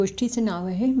गोष्टीचं नाव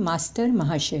आहे मास्तर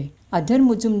महाशय. अधर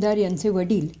मुजुमदार यांचे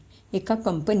वडील एका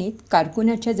कंपनीत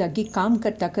कारकुनाच्या जागी काम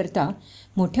करता करता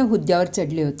मोठ्या हुद्द्यावर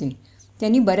चढले होते.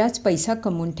 त्यांनी बराच पैसा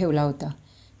कमवून ठेवला होता.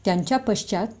 त्यांच्या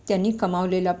पश्चात त्यांनी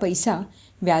कमावलेला पैसा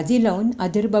व्याजी लावून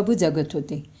अधरबाबू जगत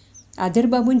होते.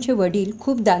 अधरबाबूंचे वडील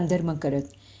खूप दानधर्म करत.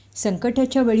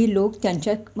 संकटाच्या वेळी लोक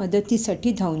त्यांच्या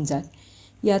मदतीसाठी धावून जात.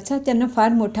 याचा त्यांना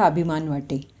फार मोठा अभिमान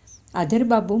वाटे.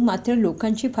 अधरबाबू मात्र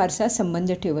लोकांशी फारसा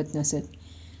संबंध ठेवत नसत.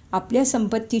 आपल्या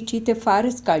संपत्तीची ते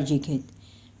फारच काळजी घेत.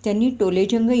 त्यांनी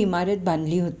टोलेजंग इमारत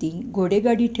बांधली होती,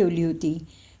 घोडेगाडी ठेवली होती,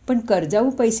 पण कर्जाऊ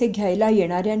पैसे घ्यायला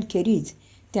येणाऱ्यांखेरीज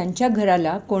त्यांच्या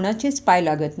घराला कोणाचेच पाय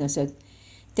लागत नसत.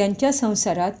 त्यांच्या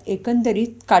संसारात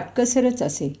एकंदरीत काटकसरच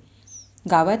असे.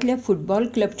 गावातल्या फुटबॉल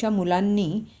क्लबच्या मुलांनी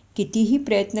कितीही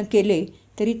प्रयत्न केले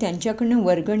तरी त्यांच्याकडनं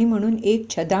वर्गणी म्हणून एक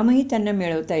छदामही त्यांना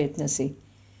मिळवता येत नसे.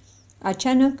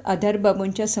 अचानक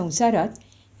अधरबाबूंच्या संसारात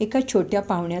एका छोट्या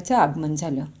पाहुण्याचं आगमन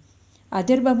झालं.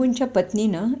 अधरबाबूंच्या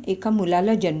पत्नीनं एका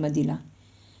मुलाला जन्म दिला.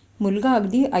 मुलगा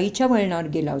अगदी आईच्या वळणावर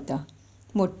गेला होता.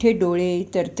 मोठे डोळे,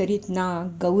 तरतरीत नाक,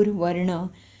 गौर वर्ण.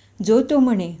 जो तो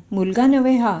म्हणे, मुलगा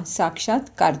नव्हे हा, साक्षात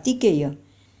कार्तिकेय.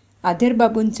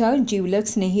 अधरबाबूंचा जिवलग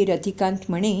स्नेही रतिकांत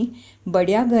म्हणे,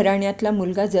 बड्या घराण्यातला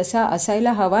मुलगा जसा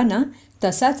असायला हवा ना,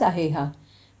 तसाच आहे हा.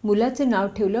 मुलाचं नाव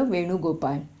ठेवलं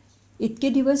वेणुगोपाळ. इतके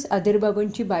दिवस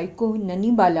अधरबाबूंची बायको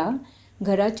ननीबाला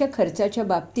घराच्या खर्चाच्या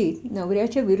बाबतीत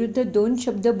नवऱ्याच्या विरुद्ध 2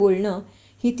 शब्द बोलणं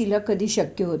ही तिला कधी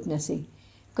शक्य होत नसे.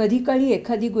 कधीकाळी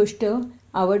एखादी गोष्ट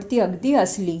आवडती अगदी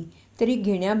असली तरी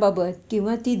घेण्याबाबत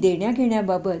किंवा ती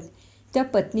देण्याघेण्याबाबत त्या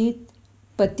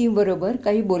पतीबरोबर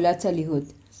काही बोलाचाली होत.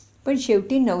 पण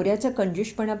शेवटी नवऱ्याचा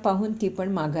कंजूषपणा पाहून ती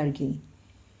पण माघार घेई.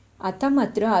 आता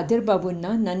मात्र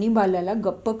अधरबाबूंना ननीबालाला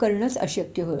गप्प करणंच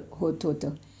अशक्य होत होतं.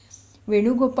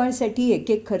 वेणुगोपाळसाठी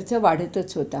एक खर्च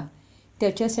वाढतच होता.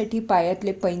 त्याच्यासाठी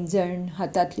पायातले पैंजण,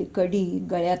 हातातली कडी,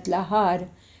 गळ्यातला हार,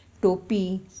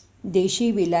 टोपी, देशी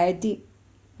विलायती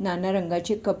नाना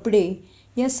रंगाचे कपडे,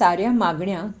 या साऱ्या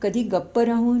मागण्या कधी गप्प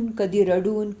राहून, कधी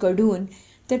रडून कढून,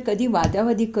 तर कधी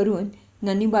वादावादी करून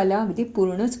ननीबाला अगदी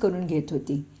पूर्णच करून घेत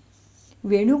होती.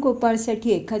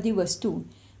 वेणुगोपाळसाठी एखादी वस्तू,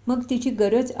 मग तिची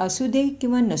गरज असू दे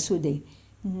किंवा नसू दे,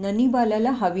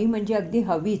 ननीबालाला हवी म्हणजे अगदी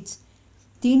हवीच.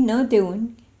 ती न देऊन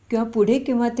किंवा पुढे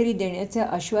केव्हा तरी देण्याचं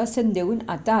आश्वासन देऊन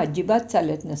आता अजिबात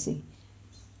चालत नसे.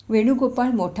 वेणुगोपाळ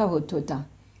मोठा होत होता.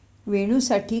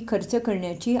 वेणूसाठी खर्च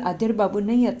करण्याची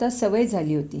अधरबाबूंनाही आता सवय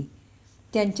झाली होती.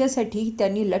 त्यांच्यासाठी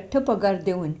त्यांनी लठ्ठ पगार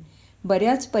देऊन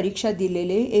बऱ्याच परीक्षा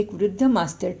दिलेले एक वृद्ध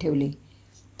मास्तर ठेवले.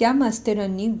 त्या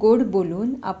मास्तरांनी गोड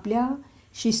बोलून आपल्या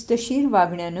शिस्तशीर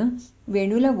वागण्यानं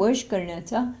वेणूला वश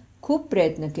करण्याचा खूप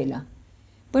प्रयत्न केला,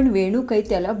 पण वेणू काही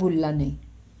त्याला भुलला नाही.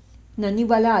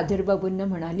 ननीबाला अधरबाबूंना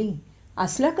म्हणाली,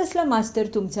 असला कसला मास्तर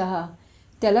तुमचा हा?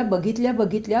 त्याला बघितल्या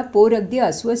बघितल्या पोर अगदी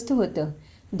अस्वस्थ होतं.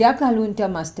 द्या घालवून त्या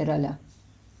मास्तराला.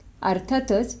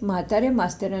 अर्थातच म्हाताऱ्या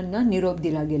मास्तरांना निरोप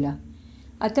दिला गेला.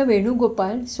 आता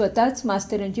वेणुगोपाळ स्वतःच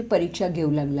मास्तरांची परीक्षा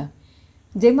घेऊ लागला.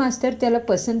 जे मास्तर त्याला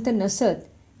पसंत नसत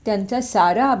त्यांचा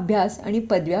सारा अभ्यास आणि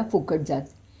पदव्या फुकट जात.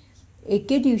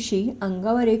 एके दिवशी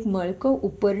अंगावर एक मळकं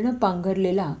उपरणं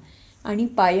पांघरलेला आणि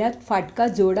पायात फाटका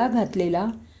जोडा घातलेला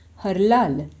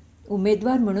हरलाल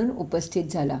उमेदवार म्हणून उपस्थित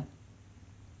झाला.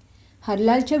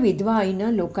 हरलालच्या विधवा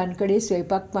आईनं लोकांकडे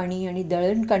स्वयंपाकपाणी आणि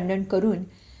दळणकांडण करून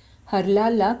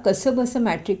हरलालला कसंबसं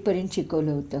मॅट्रिकपर्यंत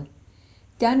शिकवलं होतं.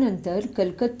 त्यानंतर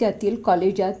कलकत्त्यातील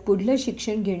कॉलेजात पुढलं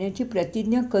शिक्षण घेण्याची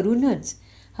प्रतिज्ञा करूनच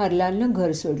हरलालनं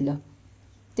घर सोडलं.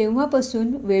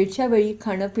 तेव्हापासून वेळच्या वेळी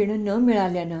खाणंपिणं न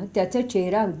मिळाल्यानं त्याचा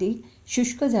चेहरा अगदी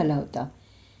शुष्क झाला होता.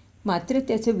 मात्र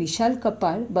त्याचं विशाल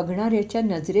कपाळ बघणाऱ्याच्या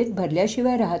नजरेत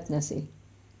भरल्याशिवाय राहत नसे.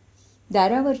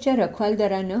 दारावरच्या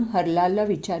रखवालदारानं हरलालला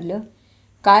विचारलं,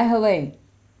 काय हवंय?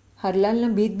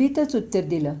 हरलालनं भीतभीतच उत्तर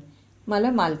दिलं,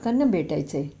 मला मालकांना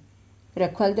भेटायचं आहे.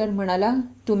 रखवालदार म्हणाला,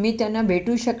 तुम्ही त्यांना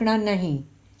भेटू शकणार नाही.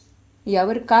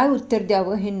 यावर काय उत्तर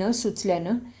द्यावं हे न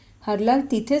सुचल्यानं हरलाल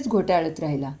तिथेच घोटाळत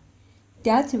राहिला.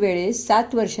 त्याच वेळेस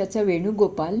 7 वर्षाचा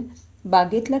वेणुगोपाल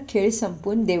बागेतला खेळ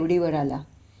संपवून देवडीवर आला.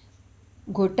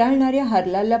 घोटाळणाऱ्या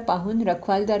हरलालला पाहून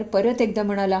रखवालदार परत एकदा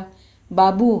म्हणाला,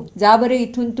 बाबू जा बरे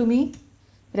इथून तुम्ही.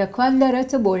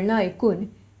 रखवालदाराचं बोलणं ऐकून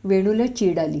वेणूला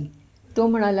चीड आली. तो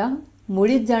म्हणाला,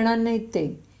 मुळीच जाणार नाहीत ते.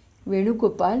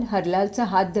 वेणुगोपाल हरलालचा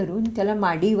हात धरून त्याला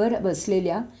माडीवर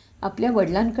बसलेल्या आपल्या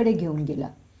वडिलांकडे घेऊन गेला.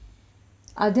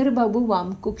 अधरबाबू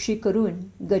वामकुक्षी करून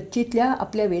गच्चीतल्या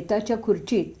आपल्या वेताच्या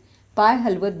खुर्चीत पाय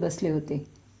हलवत बसले होते.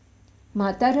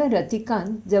 म्हातारा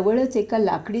रतिकांत जवळच एका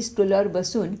लाकडी स्टूलावर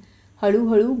बसून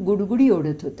हळूहळू गुडगुडी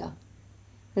ओढत होता.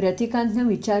 रतिकांतनं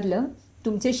विचारलं,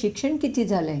 तुमचे शिक्षण किती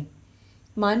झालं आहे?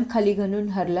 मान खाली घालून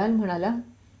हरलाल म्हणाला,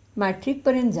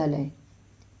 मॅट्रिकपर्यंत झालं आहे.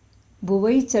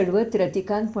 भुवई चढवत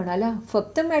रतिकांत म्हणाला,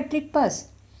 फक्त मॅट्रिक पास?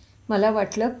 मला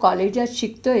वाटलं कॉलेजात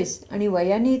शिकतोयस आणि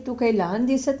वयाने तू काही लहान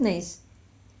दिसत नाहीस.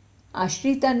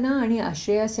 आश्रितांना आणि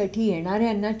आश्रयासाठी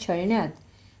येणाऱ्यांना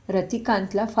छळण्यात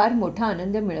रतिकांतला फार मोठा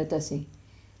आनंद मिळत असे.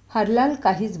 हरलाल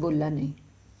काहीच बोलला नाही.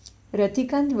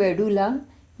 रतिकांत वेडूला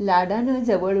लाडानं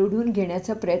जवळ ओढून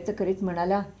घेण्याचा प्रयत्न करीत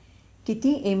म्हणाला,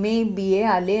 किती MA BA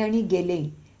आले आणि गेले,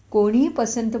 कोणीही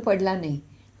पसंत पडला नाही.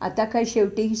 आता काय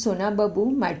शेवटी सोनाबाबू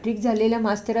मॅट्रिक झालेल्या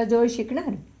मास्तराजवळ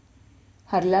शिकणार?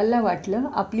 हरलालला वाटलं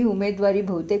आपली उमेदवारी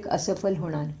बहुतेक असफल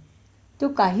होणार. तो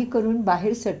काही करून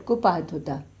बाहेर सटको पाहत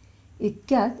होता.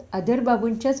 इतक्यात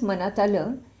अधरबाबूंच्याच मनात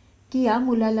आलं की या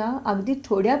मुलाला अगदी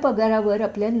थोड्या पगारावर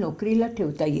आपल्या नोकरीला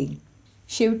ठेवता येईल.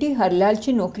 शेवटी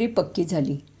हरलालची नोकरी पक्की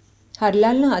झाली.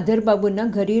 हरलालनं अधरबाबूंना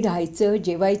घरी राहायचं,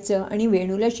 जेवायचं आणि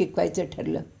वेणूला शिकवायचं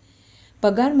ठरलं.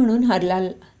 पगार म्हणून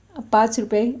हरलाल 5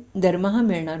 रुपये दरमहा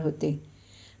मिळणार होते.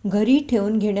 घरी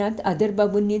ठेवून घेण्यात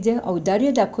अधरबाबूंनी जे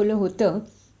औदार्य दाखवलं होतं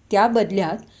त्या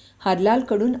बदल्यात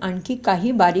हरलालकडून आणखी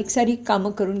काही बारीकसारीक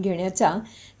कामं करून घेण्याचा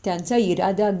त्यांचा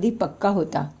इरादा अगदी पक्का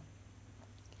होता.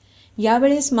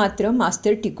 यावेळेस मात्र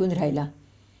मास्तर टिकून राहिला.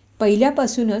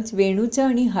 पहिल्यापासूनच वेणूचं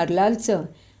आणि हरलालचं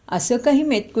असं काही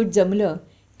मेतकूट जमलं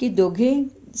की दोघे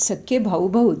सख्खे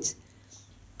भाऊच.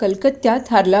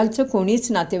 कलकत्त्यात हरलालचं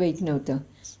कोणीच नातेवाईक नव्हतं.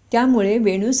 त्यामुळे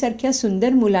वेणूसारख्या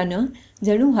सुंदर मुलानं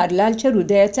जणू हरलालच्या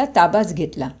हृदयाचा ताबाच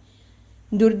घेतला.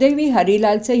 दुर्दैवी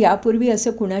हरिलालचं यापूर्वी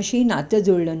असं कुणाशीही नातं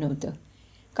जुळलं नव्हतं.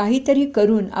 काहीतरी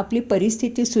करून आपली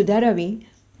परिस्थिती सुधारावी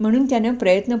म्हणून त्यानं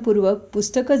प्रयत्नपूर्वक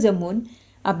पुस्तकं जमवून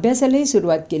अभ्यासालाही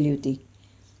सुरुवात केली होती.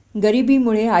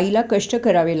 गरिबीमुळे आईला कष्ट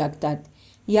करावे लागतात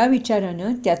या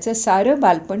विचारानं त्याचं सारं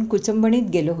बालपण कुचंबणीत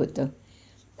गेलं होतं.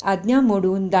 आज्ञा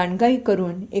मोडून दांडगाई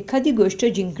करून एखादी गोष्ट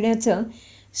जिंकण्याचं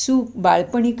सुख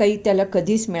बाळपणी काही त्याला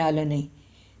कधीच मिळालं नाही.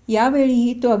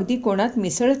 यावेळीही तो अगदी कोणात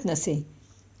मिसळत नसे.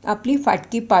 आपली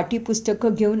फाटकी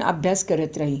पाठीपुस्तकं घेऊन अभ्यास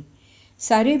करत राही.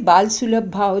 सारे बालसुलभ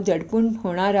भाव दडपून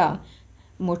होणारा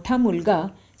मोठा मुलगा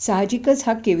साहजिकच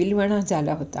हा केविलवाणा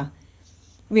झाला होता.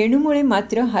 वेणूमुळे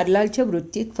मात्र हरलालच्या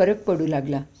वृत्तीत फरक पडू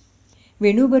लागला.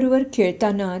 वेणूबरोबर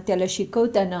खेळताना, त्याला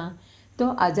शिकवताना तो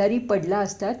आजारी पडला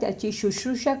असता त्याची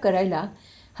शुश्रूषा करायला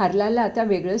हरलालला आता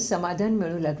वेगळंच समाधान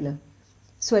मिळू लागलं.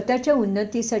 स्वतःच्या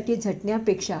उन्नतीसाठी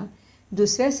झटण्यापेक्षा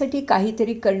दुसऱ्यासाठी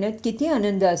काहीतरी करण्यात किती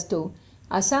आनंद असतो,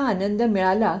 असा आनंद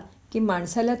मिळाला की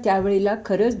माणसाला त्यावेळेला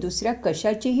खरंच दुसऱ्या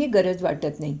कशाचीही गरज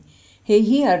वाटत नाही,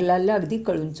 हेही हरलालला अगदी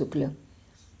कळून चुकलं.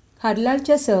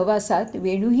 हरलालच्या सहवासात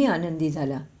वेणूही आनंदी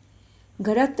झाला.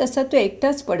 घरात तसा तो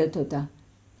एकटाच पडत होता.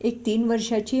 एक 3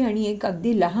 वर्षाची आणि एक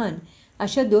अगदी लहान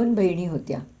अशा 2 बहिणी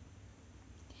होत्या.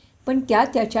 पण त्या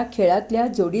त्याच्या खेळातल्या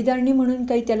जोडीदारणी म्हणून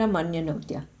काही त्याला मान्य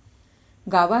नव्हत्या.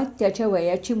 गावात त्याच्या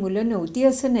वयाची मुलं नव्हती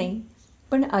असं नाही,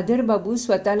 पण अधरबाबू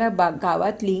स्वतःला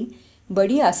गावातली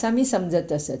बडी आसामी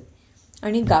समजत असत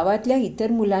आणि गावातल्या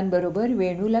इतर मुलांबरोबर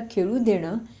वेणूला खेळू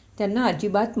देणं त्यांना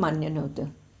अजिबात मान्य नव्हतं.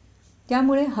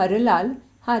 त्यामुळे हरलाल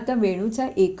हा आता वेणूचा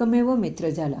एकमेव मित्र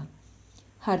झाला.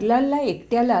 हरलालला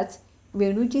एकट्यालाच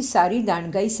वेणूची सारी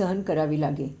दांडगाई सहन करावी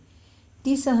लागे.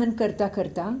 ती सहन करता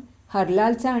करता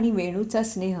हरलालचा आणि वेणूचा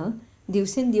स्नेह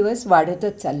दिवसेंदिवस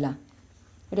वाढतच चालला.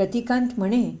 रतिकांत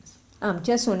म्हणे,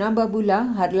 आमच्या सोनाबाबूला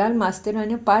हरलाल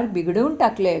मास्तरानं पार बिघडवून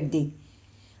टाकले अगदी.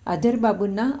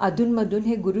 अधरबाबूंना अधूनमधून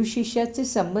हे गुरुशिष्याचे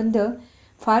संबंध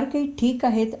फार काही ठीक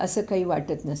आहेत असं काही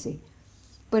वाटत नसे.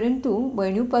 परंतु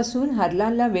वेणूपासून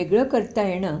हरलालला वेगळं करता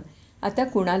येणं आता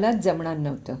कुणालाच जमणार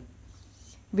नव्हतं.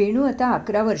 वेणू आता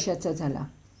 11 वर्षाचा झाला.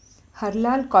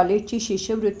 हरलाल कॉलेजची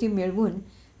शिष्यवृत्ती मिळवून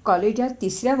कॉलेजात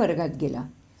 3ऱ्या वर्गात गेला.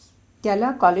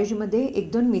 त्याला कॉलेजमध्ये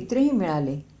 1-2 मित्रही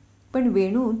मिळाले, पण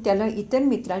वेणू त्याला इतर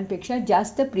मित्रांपेक्षा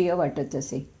जास्त प्रिय वाटत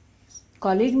असे.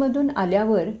 कॉलेजमधून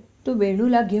आल्यावर तो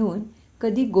वेणूला घेऊन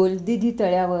कधी गोलदिधी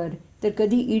तळ्यावर तर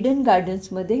कधी ईडन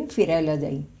गार्डन्समध्ये फिरायला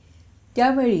जाई.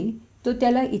 त्यावेळी तो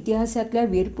त्याला इतिहासातल्या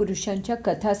वीरपुरुषांच्या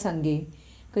कथा सांगे,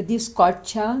 कधी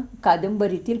स्कॉटच्या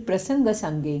कादंबरीतील प्रसंग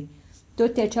सांगे. तो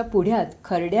त्याच्या पुढ्यात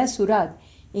खरड्या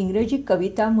सुरात इंग्रजी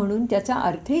कविता म्हणून त्याचा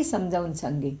अर्थही समजावून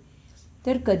सांगे.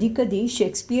 तर कधीकधी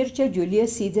शेक्सपियरच्या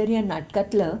ज्युलियस सीझर या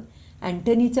नाटकातलं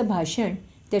अँटनीचं भाषण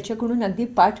त्याच्याकडून अगदी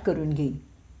पाठ करून घेई.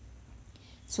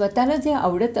 स्वतःला जे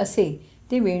आवडत असे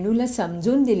ते वेणूला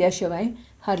समजून दिल्याशिवाय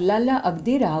हरलालला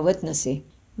अगदी राहवत नसे.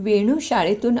 वेणू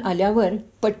शाळेतून आल्यावर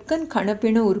पटकन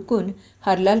खाणंपिणं उरकून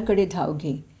हरलालकडे धाव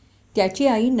घे. त्याची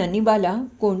आई ननिबाला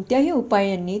कोणत्याही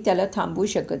उपायांनी त्याला थांबवू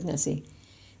शकत नसे.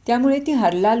 त्यामुळे ती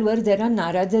हरलालवर जरा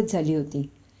नाराजच झाली होती.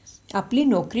 आपली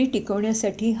नोकरी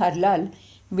टिकवण्यासाठी हरलाल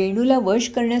वेणूला वश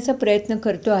करण्याचा प्रयत्न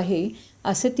करतो आहे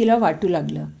असं तिला वाटू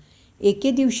लागलं.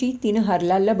 एके दिवशी तिनं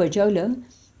हरलालला बजावलं,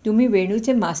 तुम्ही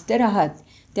वेणूचे मास्तर आहात,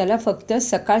 त्याला फक्त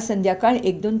सकाळ संध्याकाळ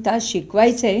 1-2 तास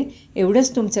शिकवायचं आहे,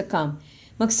 एवढंच तुमचं काम.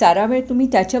 मग सारा वेळ तुम्ही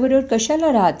त्याच्याबरोबर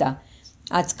कशाला राहता?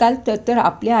 आजकाल तर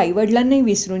आपल्या आईवडिलांनाही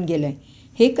विसरून गेलं आहे.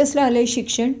 हे कसलं आलं आहे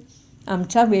शिक्षण?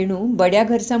 आमचा वेणू बड्या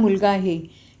घरचा मुलगा आहे.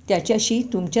 त्याच्याशी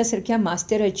तुमच्यासारख्या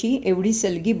मास्तराची एवढी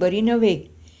सलगी बरी नव्हे.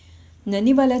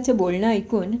 ननीबालाचं बोलणं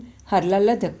ऐकून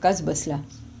हरलालला धक्काच बसला.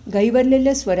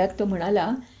 घाईवरलेल्या स्वरात तो म्हणाला,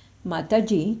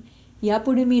 माताजी,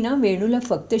 यापुढे मी ना वेणूला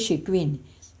फक्त शिकवीन,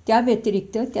 त्या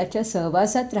व्यतिरिक्त त्याच्या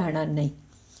सहवासात राहणार नाही.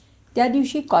 त्या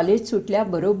दिवशी कॉलेज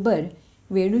सुटल्याबरोबर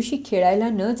वेणूशी खेळायला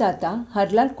न जाता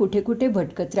हरलाल कुठे कुठे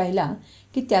भटकत राहिला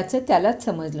की त्याचं त्यालाच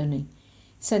समजलं नाही.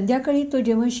 संध्याकाळी तो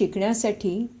जेव्हा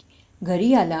शिकण्यासाठी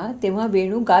घरी आला तेव्हा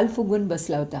वेणू गाल फुगून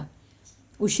बसला होता.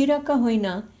 उशिरा का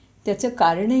होईना त्याचं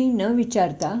कारणही न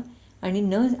विचारता आणि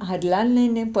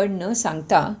हरलालने पण न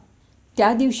सांगता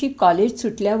त्या दिवशी कॉलेज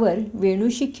सुटल्यावर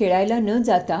वेणूशी खेळायला न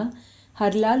जाता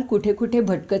हरलाल कुठे कुठे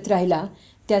भटकत राहिला,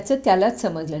 त्याचं त्यालाच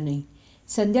समजलं नाही.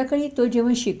 संध्याकाळी तो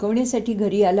जेव्हा शिकवण्यासाठी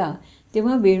घरी आला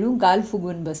तेव्हा वेणू गाल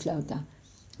फुगून बसला होता.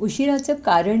 उशिराचं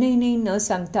कारणही न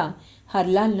सांगता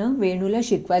हरलालनं वेणूला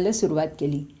शिकवायला सुरुवात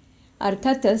केली.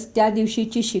 अर्थातच त्या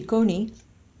दिवशीची शिकवणी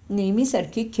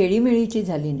नेहमीसारखी खेळीमेळीची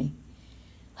झाली नाही.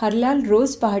 हरलाल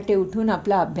रोज पहाटे उठून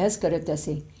आपला अभ्यास करत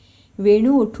असे.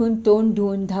 वेणू उठून तोंड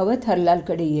धुवून धावत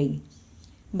हरलालकडे येई.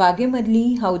 बागेमधली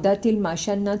हौदातील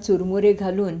माशांना चुरमुरे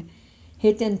घालून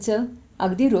हे त्यांचं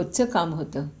अगदी रोजचं काम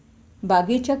होतं.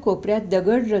 बागेच्या कोपऱ्यात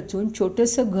दगड रचून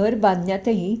छोटंसं घर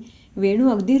बांधण्यातही वेणू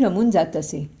अगदी रमून जात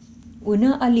असे.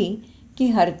 उन्हं आली की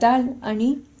हरताळ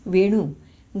आणि वेणू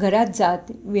घरात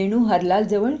जात वेणू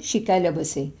हरलालजवळ शिकायला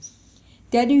बसे.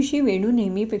 त्या दिवशी वेणू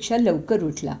नेहमीपेक्षा लवकर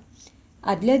उठला.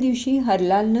 आदल्या दिवशी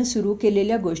हरलालनं सुरू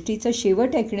केलेल्या गोष्टीचा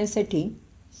शेवट ऐकण्यासाठी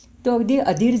तो अगदी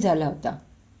अधीर झाला होता.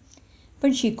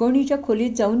 पण शिकवणीच्या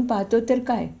खोलीत जाऊन पाहतो तर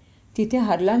काय, तिथे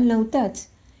हरलाल नव्हताच.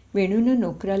 वेणूनं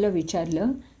नोकराला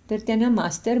विचारलं तर त्यांना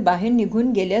मास्तर बाहेर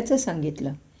निघून गेल्याचं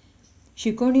सांगितलं.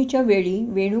 शिकवणीच्या वेळी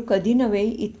वेणू कधी नव्हे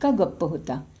इतका गप्प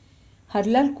होता.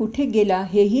 हरलाल कुठे गेला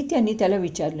हेही त्यांनी त्याला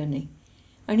विचारलं नाही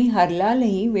आणि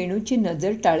हरलालही वेणूची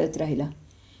नजर टाळत राहिला.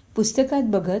 पुस्तकात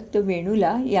बघत तो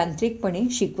वेणूला यांत्रिकपणे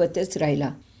शिकवतच राहिला.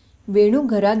 वेणू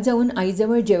घरात जाऊन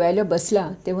आईजवळ जेवायला बसला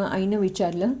तेव्हा आईनं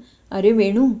विचारलं, अरे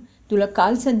वेणू, तुला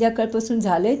काल संध्याकाळपासून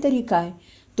झालं आहे तरी काय?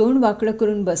 तोंड वाकडं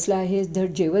करून बसला आहेस,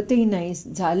 धड जेवतही नाहीस,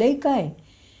 झालं आहे काय?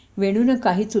 वेणूनं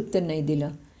काहीच उत्तर नाही दिलं.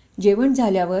 जेवण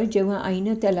झाल्यावर जेव्हा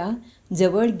आईनं त्याला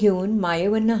जवळ घेऊन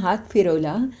मायेवरनं हात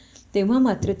फिरवला तेव्हा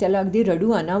मात्र त्याला अगदी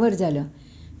रडू अनावर झालं.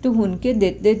 तो हुंदके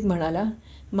देत देत म्हणाला,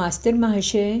 मास्तर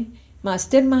महाशय,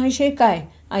 मास्तर महाशय काय?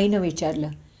 आईनं विचारलं.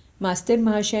 मास्तर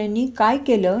महाशयांनी काय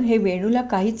केलं हे वेणूला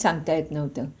काहीच सांगता येत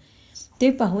नव्हतं. ते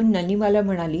पाहून ननीबाला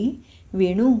म्हणाली,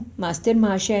 वेणू, मास्तर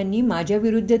महाशयांनी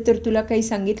माझ्याविरुद्ध तर तुला काही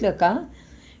सांगितलं का?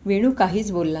 वेणू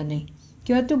काहीच बोलला नाही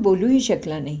किंवा तो बोलूही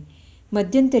शकला नाही.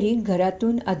 मध्यंतरी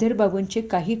घरातून अधर बाबूंचे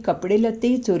काही कपडे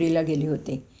लत्तेही चोरीला गेले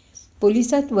होते.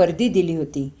 पोलिसात वर्दी दिली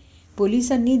होती.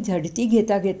 पोलिसांनी झडती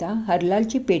घेता घेता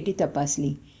हरलालची पेटी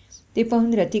तपासली. ते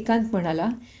पाहून रतिकांत म्हणाला,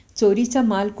 चोरीचा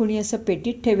माल कोणी असं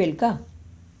पेटीत ठेवेल का?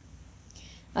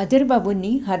 अधर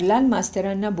बाबूंनी हरलाल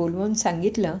मास्तरांना बोलवून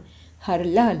सांगितलं,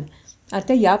 हरलाल,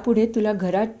 आता यापुढे तुला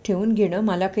घरात ठेवून घेणं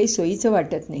मला काही सोयीचं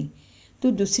वाटत नाही. तू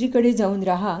दुसरीकडे जाऊन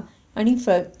राहा आणि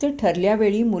फक्त ठरल्या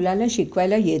वेळी मुलाला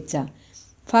शिकवायला येत जा.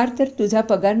 फार तर तुझा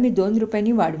पगार मी 2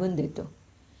 रुपयांनी वाढवून देतो.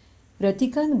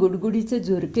 रतिकांत गुडगुडीचे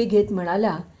झुरके घेत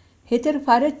म्हणाला, हे तर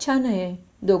फारच छान आहे.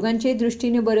 दोघांच्याही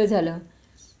दृष्टीने बरं झालं.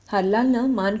 हरलालनं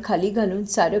मान खाली घालून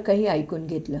सारं काही ऐकून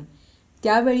घेतलं.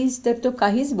 त्यावेळीच तर तो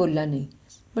काहीच बोलला नाही.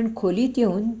 पण खोलीत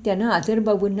येऊन त्यानं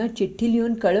आदरबाबूंना चिठ्ठी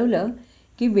लिहून कळवलं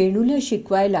की वेणूला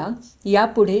शिकवायला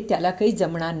यापुढे त्याला काही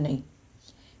जमणार नाही.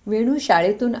 वेणू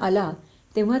शाळेतून आला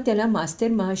तेव्हा त्याला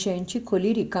मास्तर महाशयांची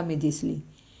खोली रिकामी दिसली.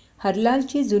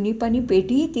 हरलालची जुनीपानी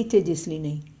पेटीही तिथे दिसली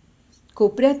नाही.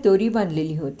 कोपऱ्यात दोरी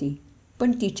बांधलेली होती,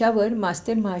 पण तिच्यावर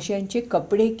मास्तर महाशयांचे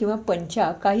कपडे किंवा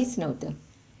पंचा काहीच नव्हतं.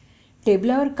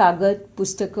 टेबलावर कागद,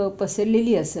 पुस्तकं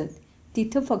पसरलेली असत.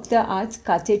 तिथं फक्त आज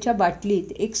काचेच्या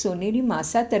बाटलीत एक सोनेरी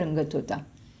मासा तरंगत होता.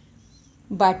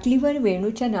 बाटलीवर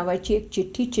वेणूच्या नावाची एक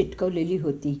चिठ्ठी चिटकवलेली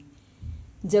होती.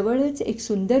 जवळच एक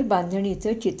सुंदर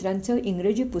बांधणीचं चित्रांचं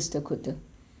इंग्रजी पुस्तक होतं,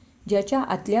 ज्याच्या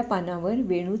आतल्या पानावर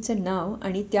वेणूचं नाव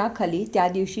आणि त्याखाली त्या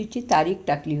दिवशीची तारीख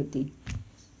टाकली होती.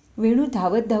 वेणू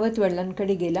धावत धावत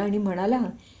वडिलांकडे गेला आणि म्हणाला,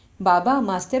 बाबा,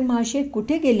 मास्तर महाशय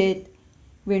कुठे गेलेत?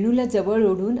 वेणूला जवळ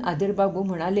ओढून आदरबाबू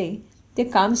म्हणाले, ते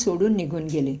काम सोडून निघून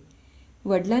गेले.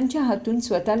 वडिलांच्या हातून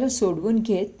स्वतःला सोडवून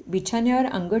घेत बिछाण्यावर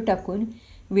अंग टाकून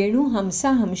वेणू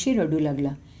हमसाहमशी रडू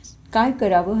लागला. काय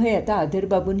करावं हे आता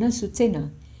आदरबाबूंना सुचेना.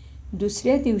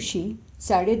 दुसऱ्या दिवशी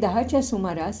 10:30च्या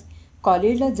सुमारास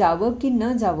कॉलेजला जावं की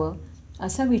न जावं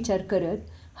असा विचार करत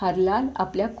हरलाल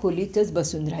आपल्या खोलीतच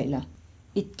बसून राहिला.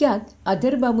 इतक्यात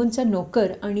अधर बाबूंचा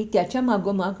नोकर आणि त्याच्या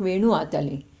मागोमाग वेणू आत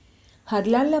आले.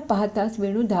 हरलालला पाहताच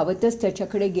वेणू धावतच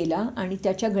त्याच्याकडे गेला आणि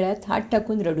त्याच्या गळ्यात हात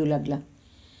टाकून रडू लागला.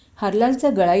 हरलालचा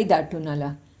गळाही दाटून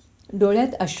आला.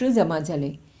 डोळ्यात अश्रू जमा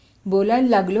झाले. बोलायला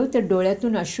लागलो तर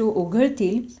डोळ्यातून अश्रू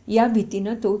ओघळतील या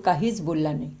भीतीनं तो काहीच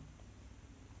बोलला नाही.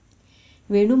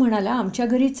 वेणू म्हणाला, आमच्या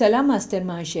घरी चला मास्तर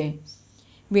महाशय.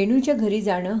 वेणूच्या घरी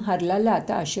जाणं हरलालला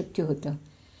आता अशक्य होतं.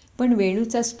 पण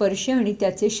वेणूचा स्पर्श आणि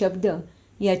त्याचे शब्द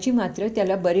याची मात्र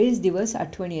त्याला बरेच दिवस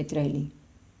आठवण येत राहिली.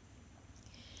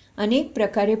 अनेक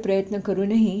प्रकारे प्रयत्न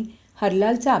करूनही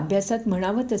हरलालचा अभ्यासात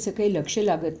म्हणावं तसं काही लक्ष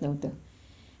लागत नव्हतं.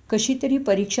 कशी तरी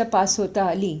परीक्षा पास होता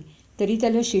आली तरी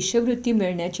त्याला शिष्यवृत्ती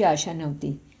मिळण्याची आशा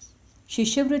नव्हती.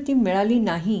 शिष्यवृत्ती मिळाली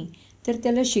नाही तर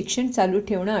त्याला शिक्षण चालू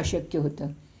ठेवणं अशक्य होतं.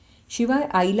 शिवाय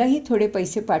आईलाही थोडे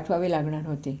पैसे पाठवावे लागणार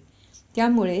होते.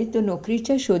 त्यामुळे तो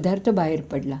नोकरीच्या शोधार्थ बाहेर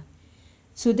पडला.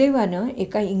 सुदैवानं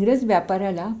एका इंग्रज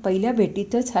व्यापाऱ्याला पहिल्या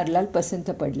भेटीतच हरलाल पसंत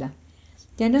पडला.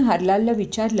 त्यानं हरलालला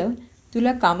विचारलं,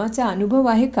 तुला कामाचा अनुभव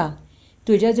आहे का?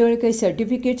 तुझ्याजवळ काही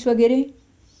सर्टिफिकेट्स वगैरे?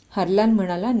 हरलाल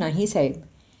म्हणाला, नाही साहेब.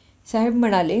 साहेब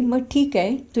म्हणाले, मग ठीक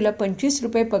आहे, तुला 25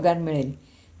 रुपये पगार मिळेल.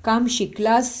 काम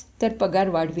शिकलास तर पगार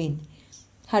वाढवीन.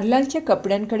 हरलालच्या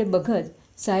कपड्यांकडे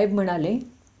बघत साहेब म्हणाले,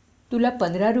 तुला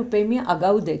 15 रुपये मी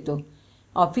आगाऊ देतो.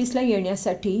 ऑफिसला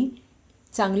येण्यासाठी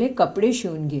चांगले कपडे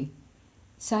शिवून घे.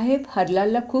 साहेब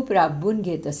हरलालला खूप राबवून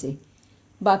घेत असे.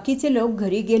 बाकीचे लोक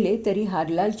घरी गेले तरी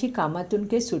हरलालची कामातून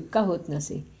काही सुटका होत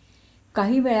नसे.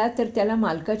 काही वेळा तर त्याला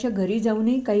मालकाच्या घरी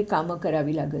जाऊनही काही कामं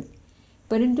करावी लागत.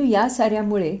 परंतु या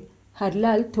साऱ्यामुळे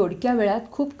हरलाल थोडक्या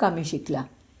वेळात खूप कामे शिकला.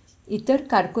 इतर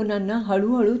कारकुनांना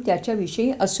हळूहळू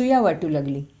त्याच्याविषयी असूया वाटू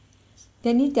लागली.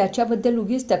 त्यांनी त्याच्याबद्दल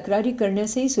उगीच तक्रारी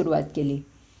करण्यासही सुरुवात केली.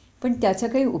 पण त्याचा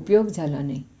काही उपयोग झाला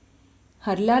नाही.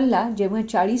 हरलालला जेव्हा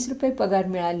 40 रुपये पगार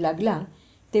मिळायला लागला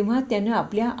तेव्हा त्यानं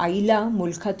आपल्या आईला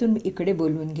मुलखातून इकडे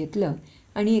बोलवून घेतलं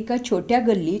आणि एका छोट्या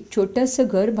गल्लीत छोटंसं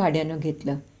घर भाड्यानं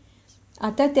घेतलं.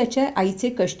 आता त्याच्या आईचे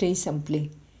कष्टही संपले.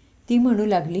 ती म्हणू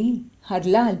लागली,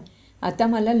 हरलाल, आता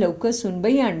मला लवकर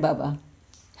सुनबाई आण बाबा.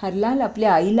 हरलाल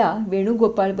आपल्या आईला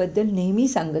वेणुगोपाळबद्दल नेहमी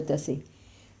सांगत असे.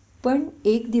 पण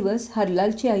एक दिवस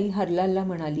हरलालची आई हरलालला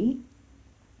म्हणाली,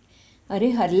 अरे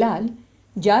हरलाल,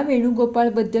 ज्या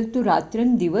वेणुगोपाळबद्दल तू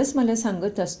रात्रंदिवस मला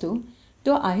सांगत असतो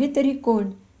तो आहे तरी कोण?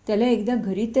 त्याला एकदा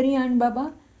घरी तरी आण बाबा.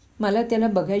 मला त्याला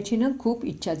बघायची ना खूप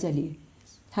इच्छा झाली.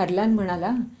 हरलाल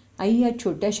म्हणाला, आई, या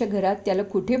छोट्याशा घरात त्याला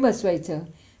कुठे बसवायचं?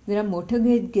 जरा मोठं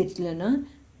घेतलं ना,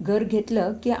 घर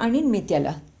घेतलं की आणीन मी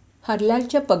त्याला.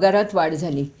 हरलालच्या पगारात वाढ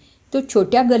झाली. तो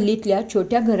छोट्या गल्लीतल्या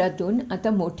छोट्या घरातून आता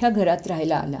मोठ्या घरात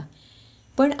राहायला आला.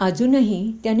 पण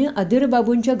अजूनही त्याने अधर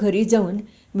बाबूंच्या घरी जाऊन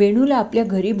वेणूला आपल्या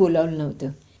घरी बोलावलं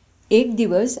नव्हतं. एक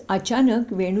दिवस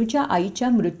अचानक वेणूच्या आईच्या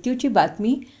मृत्यूची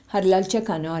बातमी हरलालच्या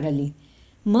कानावर आली.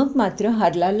 मग मात्र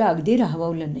हरलालला अगदी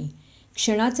राहवलं नाही.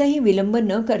 क्षणाचाही विलंब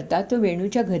न करता तो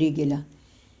वेणूच्या घरी गेला.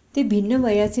 ते भिन्न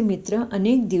वयाचे मित्र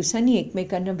अनेक दिवसांनी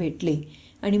एकमेकांना भेटले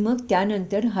आणि मग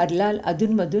त्यानंतर हरलाल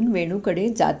अधूनमधून वेणूकडे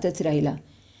जातच राहिला.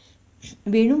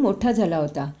 वेणू मोठा झाला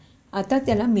होता. आता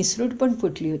त्याला मिसरूट पण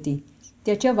फुटली होती.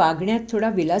 त्याच्या वागण्यात थोडा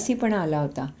विलासीपणा आला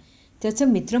होता. त्याचं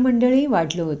मित्रमंडळही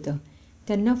वाढलं होतं.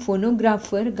 त्यांना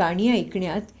फोनोग्राफवर गाणी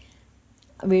ऐकण्यात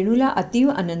वेणूला अतीव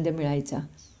आनंद मिळायचा.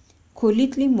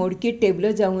 खोलीतली मोडकी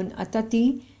टेबलं जाऊन आता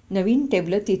ती नवीन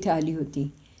टेबलं तिथे आली होती.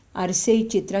 आरसे,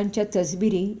 चित्रांच्या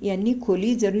तसबिरी यांनी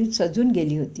खोली जरूर सजून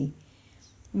गेली होती.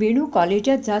 वेणू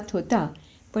कॉलेजात जात होता,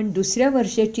 पण दुसऱ्या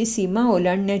वर्षाची सीमा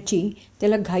ओलांडण्याची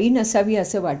त्याला घाई नसावी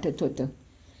असं वाटत होतं.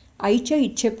 आईच्या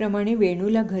इच्छेप्रमाणे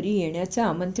वेणूला घरी येण्याचं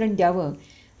आमंत्रण द्यावं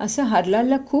असं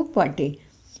हरलालला खूप वाटे,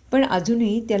 पण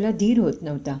अजूनही त्याला धीर होत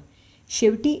नव्हता.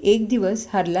 शेवटी एक दिवस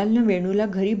हरलालनं वेणूला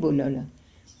घरी बोलावलं.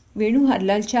 वेणू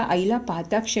हरलालच्या आईला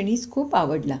पाहता क्षणीच खूप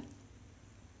आवडला.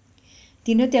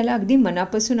 तिनं त्याला अगदी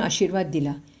मनापासून आशीर्वाद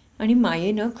दिला आणि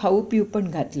मायेनं खाऊ पिऊ पण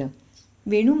घातलं.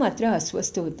 वेणू मात्र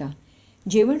अस्वस्थ होता.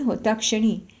 जेवण होता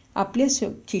क्षणी आपल्या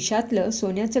खिशातलं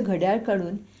सोन्याचं घड्याळ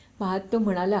काढून पाहत तो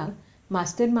म्हणाला,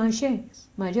 मास्तर महाशय,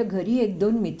 माझ्या घरी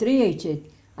 1-2 मित्र यायचेत.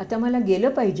 आता मला गेलं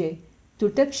पाहिजे.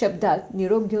 तुटक शब्दात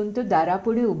निरोप घेऊन तो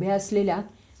दारापुढे उभ्या असलेल्या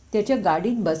त्याच्या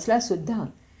गाडीत बसलासुद्धा.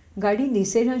 गाडी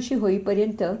दिसेनाशी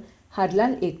होईपर्यंत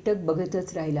हरलाल एकटक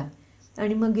बघतच राहिला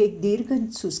आणि मग एक दीर्घ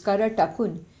सुस्कारा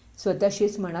टाकून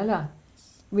स्वतःशीच म्हणाला,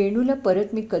 वेणूला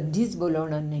परत मी कधीच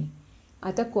बोलावणार नाही.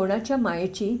 आता कोणाच्या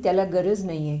मायेची त्याला गरज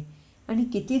नाही आहे आणि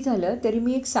किती झालं तरी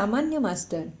मी एक सामान्य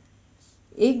मास्तर.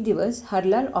 एक दिवस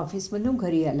हरलाल ऑफिसमधून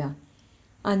घरी आला.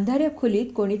 अंधाऱ्या खोलीत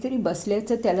कोणीतरी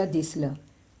बसल्याचं त्याला दिसलं.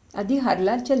 आधी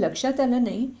हरलालच्या लक्षात आलं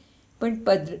नाही, पण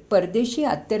परदेशी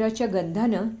अत्तराच्या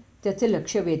गंधानं त्याचं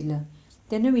लक्ष वेधलं.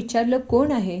 त्यानं विचारलं,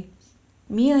 कोण आहे?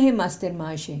 मी आहे मास्तर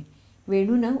महाशय,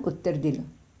 वेणूनं उत्तर दिलं.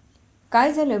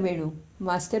 काय झालं वेणू?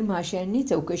 मास्तर महाशयांनी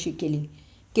चौकशी केली.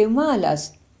 केव्हा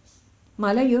आलास?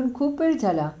 मला येऊन खूप वेळ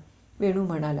झाला, वेणू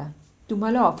म्हणाला.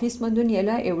 तुम्हाला ऑफिसमधून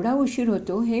यायला एवढा उशीर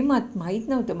होतो हे माहीत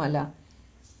नव्हतं मला.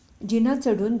 जिना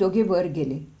चढून दोघे वर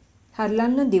गेले.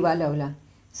 हरलालनं दिवा लावला.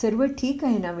 सर्व ठीक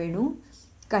आहे ना वेणू?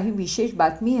 काही विशेष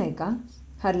बातमी आहे का?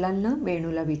 हरलालनं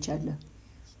वेणूला विचारलं.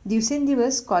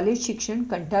 दिवसेंदिवस कॉलेज शिक्षण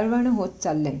कंटाळवाणं होत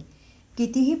चाललं आहे.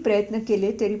 कितीही प्रयत्न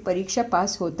केले तरी परीक्षा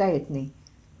पास होता येत नाही.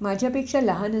 माझ्यापेक्षा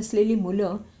लहान असलेली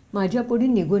मुलं माझ्यापुढे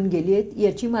निघून गेली आहेत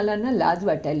याची मला ना लाज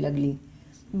वाटायला लागली.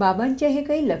 बाबांच्या हे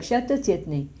काही लक्षातच येत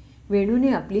नाही, वेणूने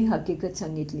आपली हकीकत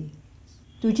सांगितली.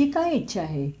 तुझी काय इच्छा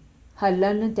आहे?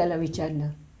 हरलालनं त्याला विचारलं.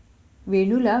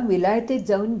 वेणूला विलायतेत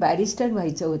जाऊन बॅरिस्टर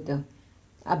व्हायचं होतं.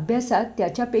 अभ्यासात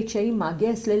त्याच्यापेक्षाही मागे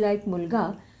असलेला एक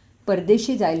मुलगा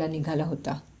परदेशी जायला निघाला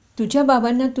होता. तुझ्या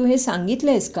बाबांना तू हे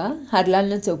सांगितलं आहेस का?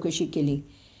 हरलालनं चौकशी केली.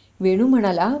 वेणू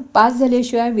म्हणाला, पास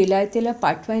झाल्याशिवाय विलायतेला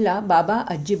पाठवायला बाबा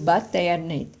अजिबात तयार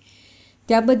नाहीत.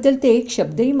 त्याबद्दल ते एक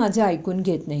शब्दही माझं ऐकून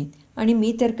घेत नाहीत आणि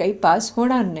मी तर काही पास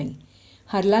होणार नाही.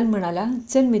 हरलाल म्हणाला,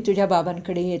 चल मी तुझ्या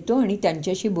बाबांकडे येतो आणि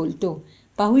त्यांच्याशी बोलतो.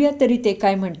 पाहूया तरी ते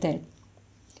काय म्हणतायत.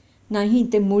 नाही,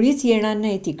 ते मुळीच येणार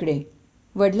नाही तिकडे.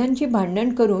 वडिलांची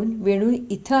भांडण करून वेणू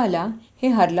इथं आला हे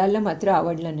हरलालला मात्र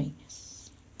आवडलं नाही.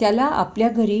 त्याला आपल्या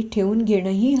घरी ठेवून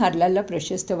घेणंही हरलालला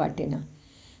प्रशस्त वाटेना.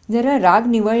 जरा राग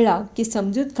निवळला की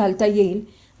समजूत घालता येईल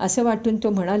असं वाटून तो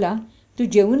म्हणाला, तू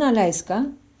जेवून आला आहेस का?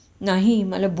 नाही,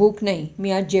 मला भूक नाही,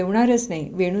 मी आज जेवणारच नाही,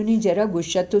 वेणूने जरा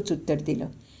गुस्सातच उत्तर दिलं.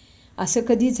 असं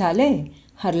कधी झालं आहे?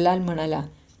 हरलाल म्हणाला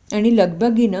आणि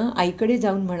लगबगीनं आईकडे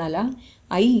जाऊन म्हणाला,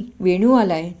 आई, वेणू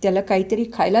आलाय, त्याला काहीतरी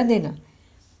खायला दे ना.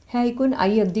 हे ऐकून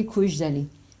आई अगदी खुश झाली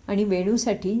आणि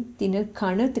वेणूसाठी तिनं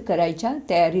खाणं करायच्या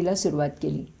तयारीला सुरुवात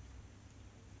केली.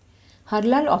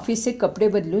 हरलाल ऑफिसचे कपडे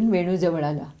बदलून वेणूजवळ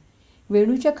आला.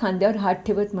 वेणूच्या खांद्यावर हात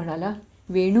ठेवत म्हणाला,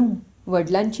 वेणू,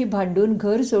 वडिलांची भांडून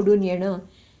घर सोडून येणं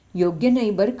योग्य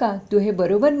नाही बरं का. तू हे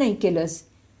बरोबर नाही केलंस.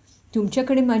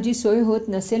 तुमच्याकडे माझी सोय होत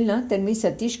नसेल ना तर मी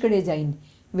सतीशकडे जाईन,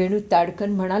 वेणू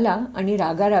ताडकन म्हणाला आणि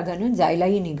रागारागानं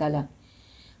जायलाही निघाला.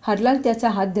 हरलाल त्याचा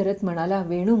हात धरत म्हणाला,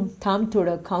 वेणू थांब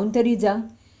थोडं, खाऊन तरी जा.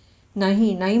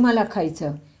 नाही नाही, मला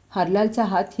खायचं. हरलालचा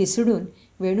हात हिसडून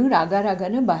वेणू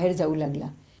रागारागानं बाहेर जाऊ लागला.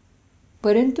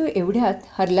 परंतु एवढ्यात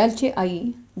हरलालची आई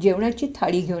जेवणाची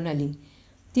थाळी घेऊन आली.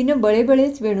 तिनं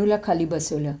बळेबळेच वेणूला खाली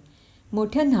बसवलं.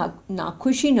 मोठ्या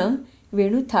नाखुशीनं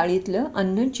वेणू थाळीतलं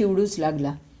अन्न चिवडूच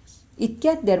लागला.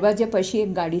 इतक्यात दरवाजापाशी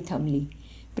एक गाडी थांबली.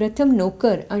 प्रथम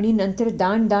नोकर आणि नंतर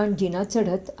दाण दाण जिना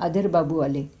चढत आधर बाबू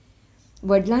आले.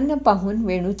 वडिलांना पाहून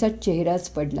वेणूचा चेहराच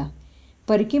पडला.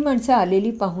 परकी माणसं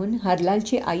आलेली पाहून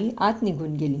हरलालची आई आत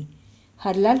निघून गेली.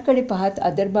 हरलालकडे पाहत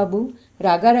आधर बाबू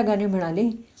रागारागाने म्हणाले,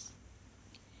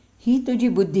 ही तुझी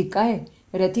बुद्धी काय?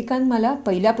 रतिकांत मला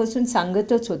पहिल्यापासून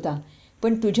सांगतच होता,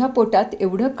 पण तुझ्या पोटात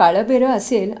एवढं काळंबेरं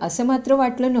असेल असं मात्र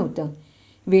वाटलं नव्हतं.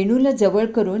 वेणूला जवळ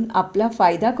करून आपला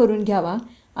फायदा करून घ्यावा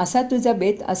असा तुझा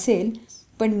बेत असेल,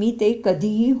 पण मी ते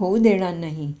कधीही होऊ देणार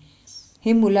नाही.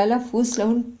 हे मुलाला फूस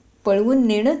लावून पळवून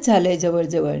नेणंच झालं आहे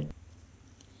जवळजवळ.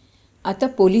 आता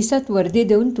पोलिसात वर्दी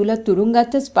देऊन तुला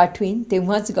तुरुंगातच पाठवीन,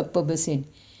 तेव्हाच गप्प बसेन.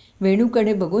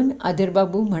 वेणूकडे बघून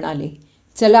आधरबाबू म्हणाले,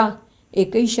 चला.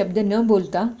 एकही शब्द न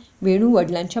बोलता वेणू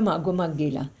वडिलांच्या मागोमाग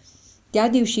गेला. त्या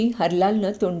दिवशी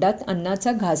हरलालनं तोंडात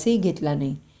अन्नाचा घासही घेतला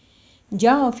नाही.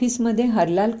 ज्या ऑफिसमध्ये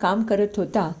हरलाल काम करत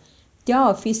होता त्या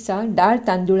ऑफिसचा डाळ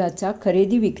तांदूळाचा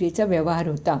खरेदी विक्रीचा व्यवहार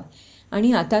होता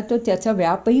आणि आता तो त्याचा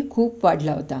व्यापही खूप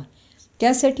वाढला होता.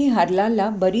 त्यासाठी हरलालला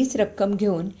बरीच रक्कम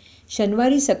घेऊन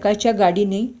शनिवारी सकाळच्या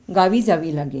गाडीने गावी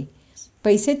जावी लागे.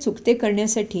 पैसे चुकते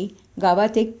करण्यासाठी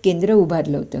गावात एक केंद्र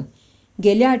उभारलं होतं.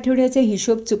 गेल्या आठवड्याचा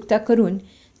हिशोब चुकता करून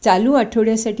चालू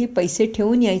आठवड्यासाठी पैसे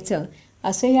ठेवून यायचं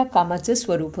असं या कामाचं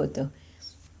स्वरूप होतं.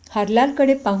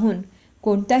 हरलालकडे पाहून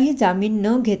कोणताही जामीन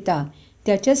न घेता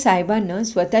त्याच्या साहेबांनं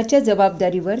स्वतःच्या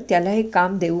जबाबदारीवर त्याला हे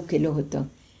काम देऊ केलं होतं.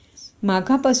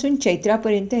 माघापासून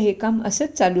चैत्रापर्यंत हे काम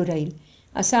असंच चालू राहील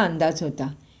असा अंदाज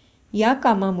होता. या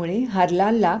कामामुळे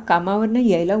हरलालला कामावरनं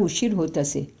यायला उशीर होत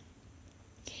असे.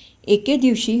 एके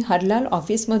दिवशी हरलाल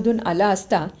ऑफिसमधून आला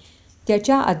असता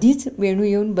त्याच्या आधीच वेणू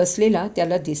येऊन बसलेला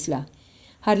त्याला दिसला.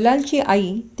 हरलालची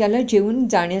आई त्याला जेवून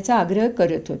जाण्याचा आग्रह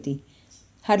करत होती.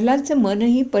 हरलालचं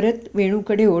मनही परत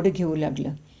वेणूकडे ओढ घेऊ लागलं.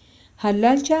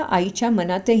 हरलालच्या आईच्या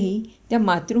मनातही त्या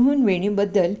मातृहून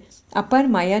वेणीबद्दल अपार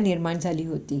माया निर्माण झाली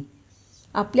होती.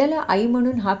 आपल्याला आई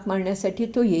म्हणून हाक मारण्यासाठी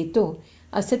तो येतो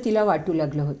असं तिला वाटू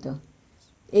लागलं होतं.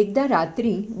 एकदा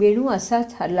रात्री वेणू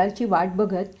असाच हरलालची वाट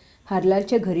बघत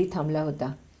हरलालच्या घरी थांबला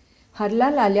होता.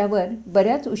 हरलाल आल्यावर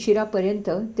बऱ्याच उशिरापर्यंत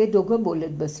ते दोघं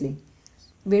बोलत बसले.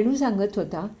 वेणू सांगत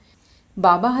होता,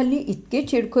 बाबा हल्ली इतके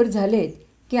चिडखोर झालेत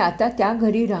की आता त्या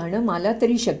घरी राहणं मला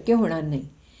तरी शक्य होणार नाही.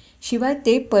 शिवाय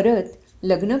ते परत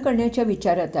लग्न करण्याच्या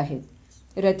विचारात आहेत.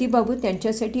 रतिबाबू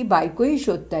त्यांच्यासाठी बायकोही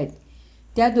शोधत आहेत.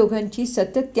 त्या दोघांची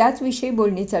सतत त्याचविषयी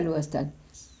बोलणी चालू असतात.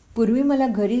 पूर्वी मला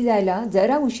घरी जायला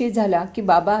जरा उशीर झाला की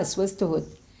बाबा अस्वस्थ होत.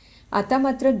 आता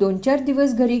मात्र 2-4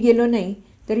 दिवस घरी गेलो नाही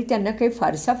तरी त्यांना काही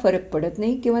फारसा फरक पडत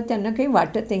नाही किंवा त्यांना काही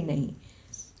वाटतही नाही.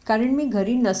 कारण मी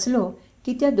घरी नसलो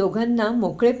की त्या दोघांना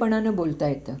मोकळेपणानं बोलता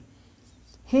येतं.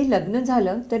 हे लग्न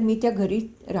झालं तर मी त्या घरी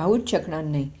राहूच शकणार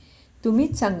नाही.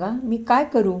 तुम्हीच सांगा मी काय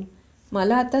करू?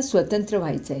 मला आता स्वतंत्र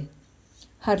व्हायचं आहे.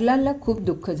 हरलालला खूप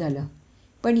दुःख झालं.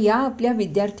 पण या आपल्या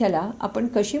विद्यार्थ्याला आपण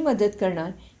कशी मदत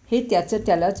करणार हे त्याचं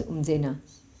त्यालाच उमजेना.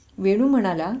 वेणू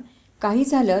म्हणाला, काही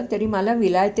झालं तरी मला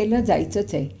विलायतेला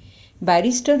जायचंच आहे.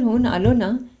 बॅरिस्टर होऊन आलो ना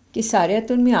की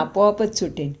साऱ्यातून मी आपोआपच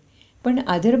सुटेन. पण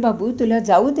आधर बाबू तुला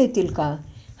जाऊ देतील का?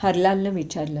 हरलालनं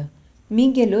विचारलं. मी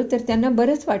गेलो तर त्यांना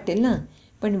बरंच वाटेल ना,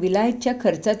 पण विलायतच्या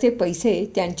खर्चाचे पैसे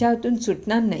त्यांच्या हातून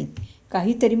सुटणार नाहीत.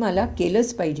 काहीतरी मला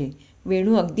केलंच पाहिजे,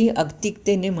 वेणू अगदी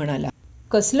अगतिकतेने म्हणाला.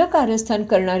 कसलं कारस्थान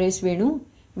करणार आहेस वेणू?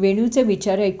 वेणूचे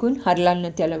विचार ऐकून हरलालनं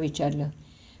त्याला विचारलं.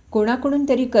 कोणाकडून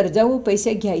तरी कर्जाऊ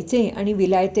पैसे घ्यायचे आणि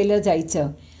विलायतेला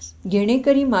जायचं.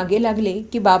 घेणेकरी मागे लागले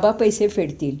की बाबा पैसे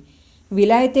फेडतील.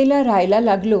 विलायतेला राहायला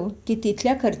लागलो की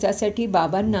तिथल्या खर्चासाठी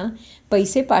बाबांना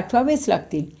पैसे पाठवावेच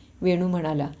लागतील, वेणू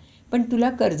म्हणाला. पण तुला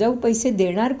कर्जाऊ पैसे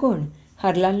देणार कोण?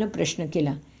 हरलालनं प्रश्न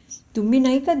केला. तुम्ही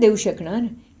नाही का देऊ शकणार?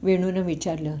 वेणूनं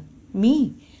विचारलं. मी?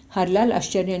 हरलाल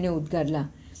आश्चर्याने उद्गारला.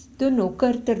 तो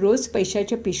नोकर तर रोज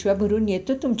पैशाच्या पिशव्या भरून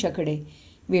येतो तुमच्याकडे,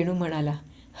 वेणू म्हणाला.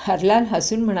 हरलाल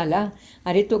हसून म्हणाला,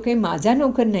 अरे तो काही माझा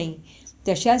नोकर नाही.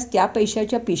 तशाच त्या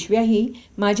पैशाच्या पिशव्याही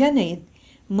माझ्या नाहीत.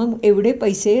 मग एवढे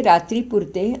पैसे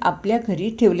रात्रीपुरते आपल्या घरी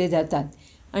ठेवले जातात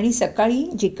आणि सकाळी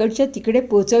जिकडच्या तिकडे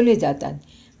पोचवले जातात.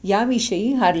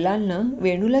 याविषयी हरलालनं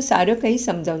वेणूला सारं काही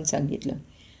समजावून सांगितलं.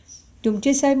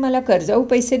 तुमचे साहेब मला कर्जाऊ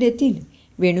पैसे देतील?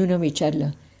 वेणूनं विचारलं.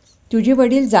 तुझे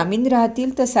वडील जामीन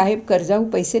राहतील तर साहेब कर्जाऊ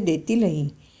पैसे देतीलही,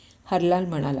 हरलाल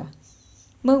म्हणाला.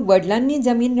 मग वडिलांनी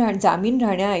जामीन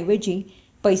राहण्याऐवजी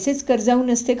पैसेच कर्जाऊ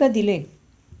नसते का दिले?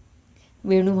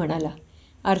 वेणू म्हणाला.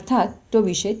 अर्थात तो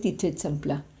विषय तिथेच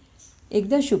संपला.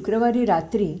 एकदा शुक्रवारी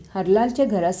रात्री हरलालच्या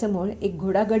घरासमोर एक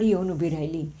घोडागाडी येऊन उभी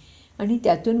राहिली आणि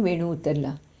त्यातून वेणू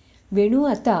उतरला. वेणू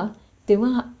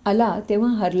तेव्हा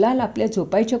हरलाल आपल्या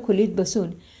झोपायच्या खोलीत बसून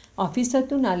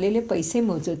ऑफिसातून आलेले पैसे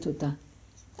मोजत होता.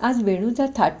 आज वेणूचा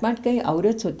थाटमाट काही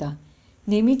आवरच होता.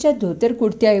 नेहमीच्या धोतर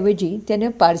कुर्त्याऐवजी त्यानं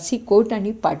पारसी कोट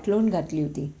आणि पाटलोन घातली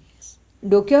होती.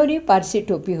 डोक्यावरही पारसी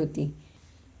टोपी होती.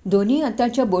 दोन्ही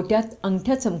हाताच्या बोट्यात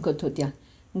अंगठ्या चमकत होत्या.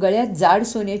 गळ्यात जाड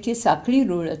सोन्याची साखळी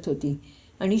रुळत होती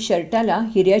आणि शर्टाला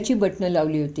हिऱ्याची बटणं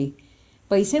लावली होती.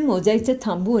 पैसे मोजायचं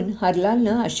थांबवून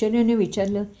हरलालनं आश्चर्याने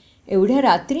विचारलं, एवढ्या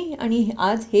रात्री आणि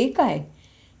आज हे काय?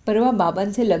 परवा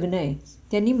बाबांचे लग्न आहे.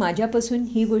 त्यांनी माझ्यापासून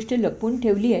ही गोष्ट लपवून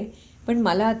ठेवली आहे, पण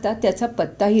मला आता त्याचा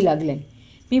पत्ताही लागला आहे.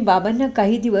 मी बाबांना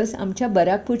काही दिवस आमच्या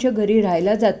बराकपूरच्या घरी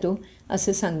राहायला जातो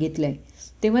असं सांगितलं आहे.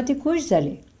 तेव्हा ते खुश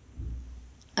झाले.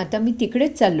 आता मी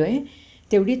तिकडेच चाललो आहे.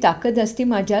 तेवढी ताकद असती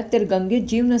माझ्यात तर गंगेत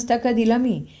जीव नसता का दिला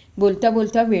मी? बोलता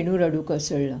बोलता वेणू रडू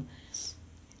कोसळलं.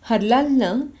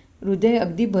 हरलालनं हृदय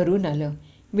अगदी भरून आलं.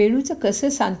 वेणूचं कसं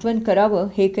सांत्वन करावं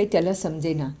हे काही त्याला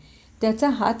समजेना. त्याचा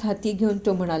हात हाती घेऊन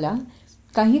तो म्हणाला,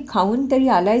 काही खाऊन तरी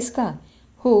आलायस का?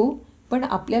 हो, पण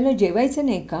आपल्याला जेवायचं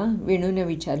नाही का? वेणूने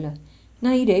विचारलं.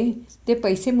 नाही रे, ते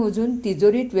पैसे मोजून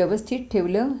तिजोरीत व्यवस्थित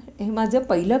ठेवलं हे माझं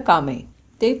पहिलं काम आहे.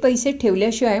 ते पैसे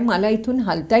ठेवल्याशिवाय मला इथून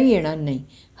हालताही येणार नाही,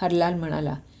 हरलाल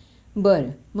म्हणाला. बरं,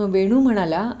 मग वेणू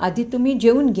म्हणाला, आधी तुम्ही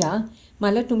जेवून घ्या.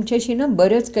 मला तुमच्याशी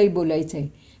बरंच काही बोलायचं आहे.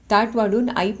 ताट वाढून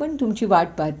आई पण तुमची वाट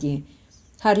पाहतीये.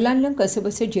 हरलालनं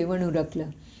कसंबसं जेवण उरकलं.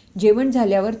 जेवण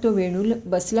झाल्यावर तो वेणू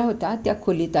बसला होता त्या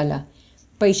खोलीत आला.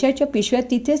 पैशाच्या पिशव्या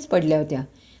तिथेच पडल्या होत्या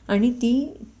आणि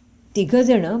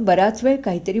तिघंजणं बराच वेळ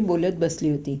काहीतरी बोलत बसली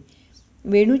होती.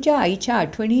 वेणूच्या आईच्या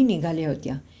आठवणीही निघाल्या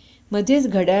होत्या. मध्येच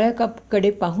घड्याळाकडे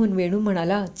पाहून वेणू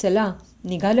म्हणाला, चला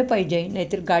निघालं पाहिजे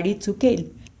नाहीतर गाडी चुकेल.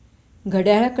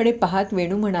 घड्याळाकडे पाहत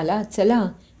वेणू म्हणाला, चला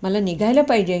मला निघायला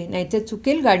पाहिजे नाहीतर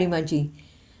चुकेल गाडी माझी.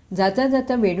 जाता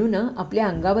जाता वेणूनं आपल्या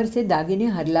अंगावरचे दागिने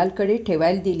हरलालकडे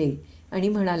ठेवायला दिले आणि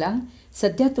म्हणाला,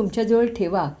 सध्या तुमच्याजवळ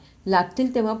ठेवा,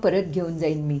 लागतील तेव्हा परत घेऊन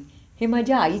जाईन मी. हे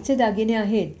माझ्या आईचे दागिने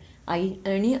आहेत.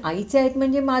 आणि आईचे आहेत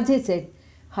म्हणजे माझेच आहेत.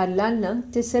 हरलालनं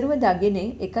ते सर्व दागिने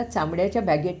एका चामड्याच्या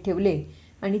बॅगेत ठेवले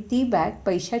आणि ती बॅग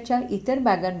पैशाच्या इतर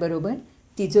बॅगांबरोबर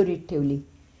तिजोरीत ठेवली.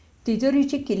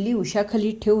 तिजोरीची किल्ली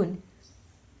उशाखाली ठेवून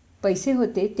पैसे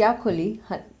होते त्या खोली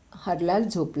हरलाल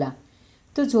झोपला.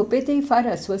 तो झोपेतही फार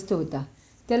अस्वस्थ होता.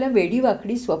 त्याला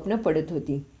वेडीवाकडी स्वप्न पडत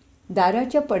होती.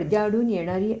 दाराच्या पडद्याआडून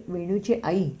येणारी वेणूची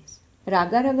आई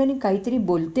रागारागाने काहीतरी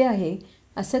बोलते आहे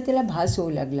असा त्याला भास होऊ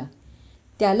लागला.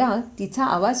 त्याला तिचा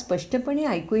आवाज स्पष्टपणे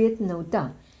ऐकू येत नव्हता,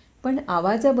 पण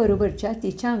आवाजाबरोबरच्या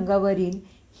तिच्या अंगावरील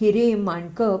हिरे,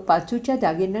 माणकं, पाचूच्या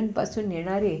दागिन्यांपासून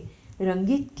येणारे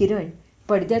रंगीत किरण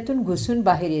पडद्यातून घुसून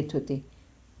बाहेर येत होते.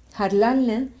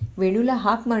 हरलालनं वेणूला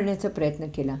हाक मारण्याचा प्रयत्न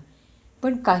केला,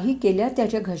 पण काही केल्या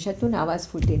त्याच्या घशातून आवाज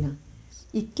फुटेना.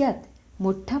 इतक्यात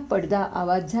मोठा पडदा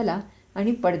आवाज झाला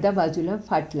आणि पडदा बाजूला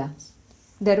फाटला.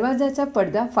 दरवाजाचा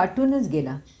पडदा फाटूनच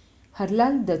गेला.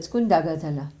 हरलाल दचकून जागा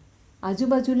झाला.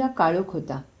 आजूबाजूला काळोख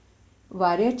होता.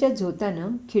 वाऱ्याच्या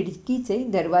झोतानं खिडकीचे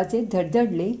दरवाजे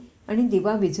धडधडले आणि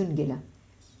दिवा विझून गेला.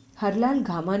 हरलाल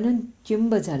घामानं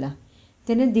चिंब झाला.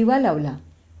 त्याने दिवा लावला.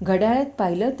 घड्याळात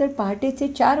पाहिलं तर पहाटेचे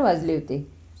 4 वाजले होते.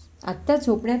 आत्ता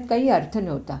झोपण्यात काही अर्थ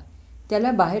नव्हता.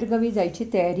 त्याला बाहेरगावी जायची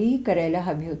तयारीही करायला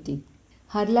हवी होती.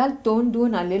 हरलाल तोंड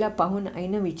धुवून आलेला पाहून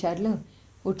आईनं विचारलं,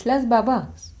 उठलास बाबा?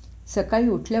 सकाळी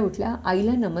उठल्या उठल्या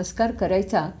आईला नमस्कार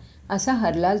करायचा असा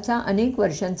हरलालचा अनेक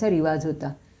वर्षांचा रिवाज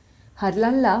होता.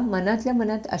 हरलालला मनातल्या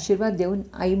मनात आशीर्वाद देऊन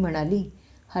आई म्हणाली,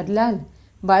 हरलाल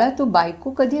बाळा, तू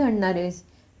बायको कधी आणणार आहेस?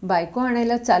 बायको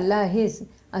आणायला चालला आहेस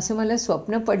असं मला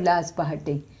स्वप्न पडलं आज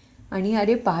पहाटे. आणि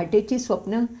अरे, पहाटेची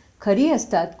स्वप्न खरी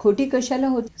असतात, खोटी कशाला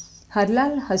होत?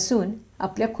 हरलाल हसून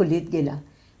आपल्या खोलीत गेला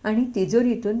आणि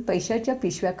तिजोरीतून पैशाच्या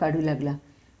पिशव्या काढू लागला.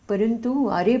 परंतु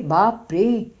अरे बाप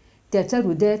रे, त्याच्या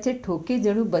हृदयाचे ठोके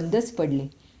जणू बंदच पडले.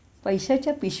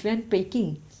 पैशाच्या पिशव्यांपैकी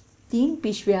 3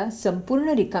 पिशव्या संपूर्ण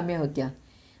रिकाम्या होत्या.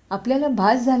 आपल्याला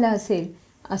भास झाला असेल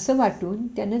असं वाटून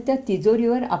त्यानं त्या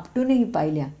तिजोरीवर आपटूनही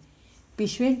पाहिल्या.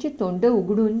 पिशव्यांची तोंडं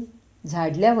उघडून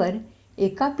झाडल्यावर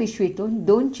एका पिशवीतून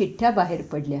 2 चिठ्ठ्या बाहेर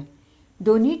पडल्या.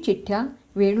 दोन्ही चिठ्ठ्या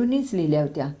वेणूनेच लिहिल्या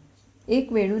होत्या.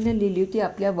 एक वेणूनं लिहिली होती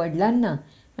आपल्या वडिलांना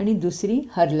आणि दुसरी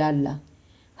हरलालला.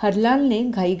 हरलालने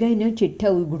घाईघाईनं चिठ्ठ्या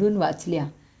उघडून वाचल्या.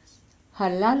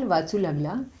 हरलाल वाचू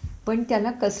लागला, पण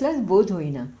त्याला कसलाच बोध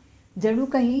होईना. जणू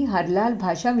काही हरलाल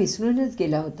भाषा विसरूनच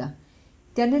गेला होता.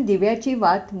 त्यानं दिव्याची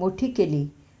वात मोठी केली,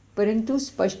 परंतु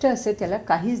स्पष्ट असं त्याला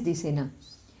काहीच दिसेना.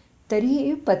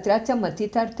 तरीही पत्राचा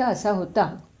मतितार्थ असा होता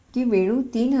की वेणू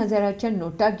 3000च्या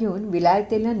नोटा घेऊन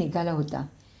विलायतेला निघाला होता.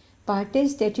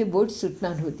 पहाटेच त्याची बोट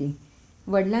सुटणार होती.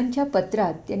 वडिलांच्या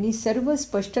पत्रात त्यांनी सर्व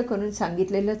स्पष्ट करून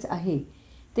सांगितलेलंच आहे.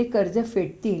 ते कर्ज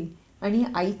फेडतील आणि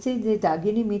आईचे जे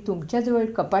दागिने मी तुमच्याजवळ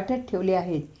कपाटात ठेवले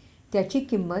आहेत त्याची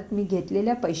किंमत मी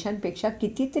घेतलेल्या पैशांपेक्षा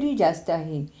कितीतरी जास्त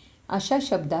आहे, अशा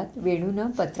शब्दात वेणूनं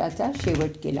पत्राचा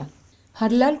शेवट केला.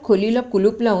 हरलाल खोलीला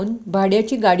कुलूप लावून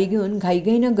भाड्याची गाडी घेऊन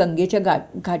घाईघाईनं गंगेच्या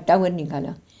घाटावर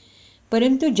निघाला.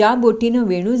 परंतु ज्या बोटीनं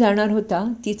वेणू जाणार होता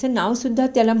तिचं नावसुद्धा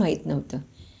त्याला माहीत नव्हतं.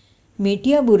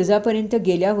 मेटिया बुर्जापर्यंत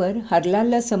गेल्यावर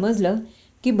हरलालला समजलं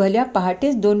की भल्या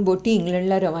पहाटेच 2 बोटी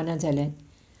इंग्लंडला रवाना झाल्या.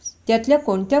 त्यातल्या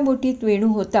कोणत्या बोटीत वेणू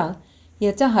होता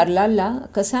याचा हरलालला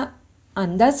कसा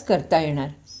अंदाज करता येणार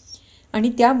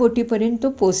आणि त्या बोटीपर्यंत तो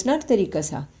पोचणार तरी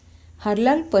कसा?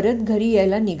 हरलाल परत घरी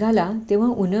यायला निघाला तेव्हा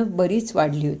उन्हं बरीच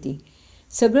वाढली होती.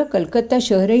 सगळं कलकत्ता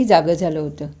शहरही जागं झालं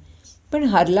होतं. पण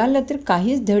हरलालला तर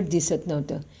काहीच धड दिसत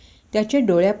नव्हतं. त्याच्या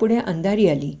डोळ्यापुढे अंधारी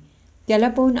आली. त्याला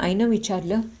पाहून आईनं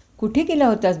विचारलं, कुठे गेला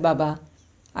होतास बाबा?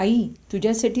 आई,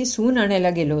 तुझ्यासाठी सून आणायला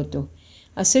गेलो होतो,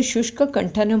 असं शुष्क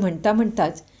कंठानं म्हणता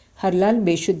म्हणताच हरलाल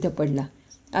बेशुद्ध पडला.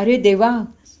 अरे देवा,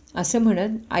 असं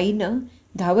म्हणत आईनं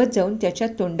धावत जाऊन त्याच्या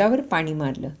तोंडावर पाणी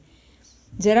मारलं.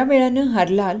 जरा वेळानं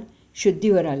हरलाल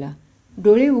शुद्धीवर आला.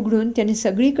 डोळे उघडून त्याने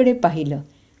सगळीकडे पाहिलं.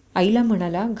 आईला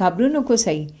म्हणाला, घाबरू नकोस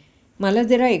आई, मला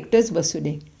जरा एकटंच बसू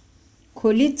दे.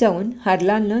 खोलीत जाऊन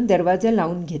हरलालनं दरवाजा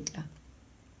लावून घेतला.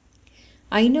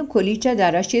 आईनं खोलीच्या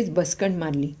दाराशीच बसकण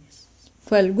मारली.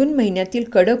 फाल्गुन महिन्यातील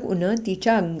कडक उन्हं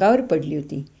तिच्या अंगावर पडली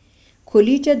होती.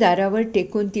 खोलीच्या दारावर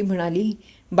टेकून ती म्हणाली,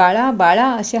 बाळा बाळा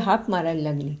असे हाक मारायला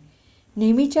लागली.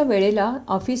 नेहमीच्या वेळेला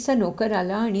ऑफिसचा नोकर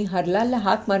आला आणि हरलालला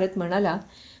हाक मारत म्हणाला,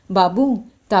 बाबू,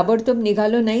 ताबडतोब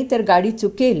निघालो नाही तर गाडी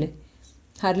चुकेल.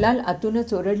 हरलाल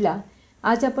आतूनच ओरडला,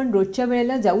 आज आपण रोजच्या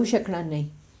वेळेला जाऊ शकणार नाही.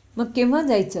 मग केव्हा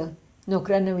जायचं?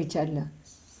 नोकरानं विचारलं.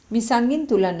 मी सांगेन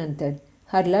तुला नंतर,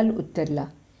 हरलाल उत्तरला.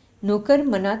 नोकर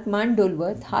मनात मान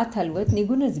डोलवत हात हलवत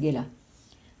निघूनच गेला.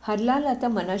 हरलाल आता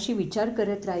मनाशी विचार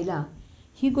करत राहिला,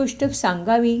 ही गोष्ट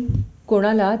सांगावी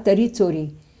कोणाला तरी चोरी,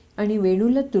 आणि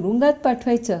वेणूला तुरुंगात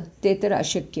पाठवायचं ते तर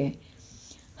अशक्य आहे.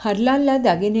 हरलालला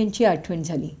दागिन्यांची आठवण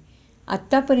झाली.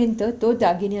 आत्तापर्यंत तो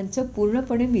दागिन्यांचं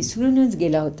पूर्णपणे विसरूनच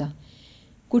गेला होता.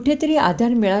 कुठेतरी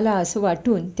आधार मिळाला असं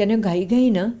वाटून त्यानं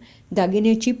घाईघाईनं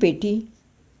दागिन्याची पेटी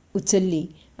उचलली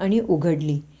आणि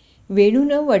उघडली.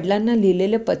 वेणूनं वडिलांना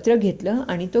लिहिलेलं पत्र घेतलं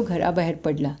आणि तो घराबाहेर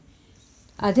पडला.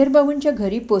 आधारबाबूंच्या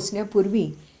घरी पोचण्यापूर्वी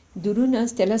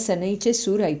दुरूनच त्याला सनईचे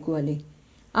सूर ऐकू आले.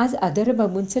 आज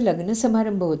आधारबाबूंचं लग्न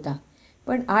समारंभ होता,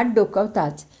 पण आत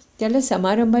डोकावताच त्याला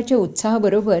समारंभाच्या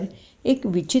उत्साहाबरोबर एक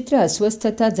विचित्र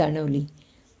अस्वस्थता जाणवली.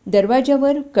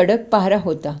 दरवाजावर कडक पहारा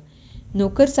होता.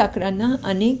 नोकर चाकरांना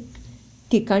अनेक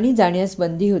ठिकाणी जाण्यास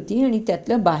बंदी होती आणि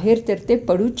त्यातलं बाहेर तर ते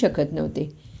पडूच शकत नव्हते.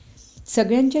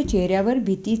 सगळ्यांच्या चेहऱ्यावर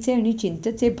भीतीचे आणि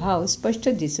चिंतेचे भाव स्पष्ट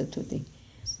दिसत होते.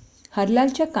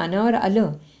 हरलालच्या कानावर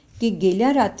आलं की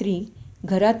गेल्या रात्री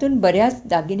घरातून बऱ्याच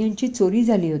दागिन्यांची चोरी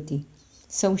झाली होती.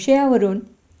 संशयावरून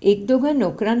 1-2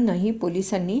 नोकरांनाही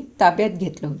पोलिसांनी ताब्यात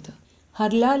घेतलं होतं.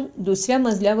 हरलाल दुसऱ्या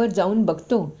मजल्यावर जाऊन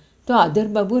बघतो तो आदर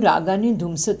बाबू रागाने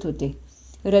धुमसत होते.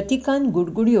 रतिकांत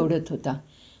गुडगुडी ओढत होता.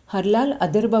 हरलाल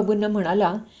आदर बाबूंना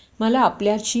म्हणाला, मला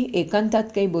आपल्याशी एकांतात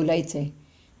काही बोलायचं आहे.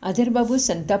 आदर बाबू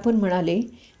संतापून म्हणाले,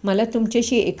 मला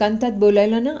तुमच्याशी एकांतात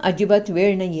बोलायला ना अजिबात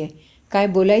वेळ नाही आहे. काय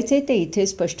बोलायचं आहे ते इथे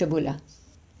स्पष्ट बोला.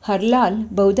 हरलाल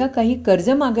बहुधा काही कर्ज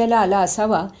मागायला आला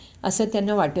असावा असं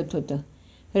त्यांना वाटत होतं.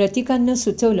 रतिकांतनं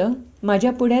सुचवलं,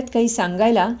 माझ्या पुढ्यात काही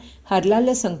सांगायला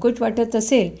हरलालला संकोच वाटत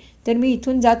असेल तर मी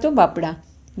इथून जातो बापडा.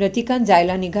 रतिकांत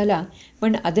जायला निघाला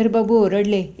पण आदरबाबू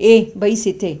ओरडले, बैस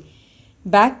इथे.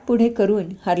 बॅग पुढे करून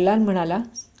हरलाल म्हणाला,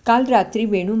 काल रात्री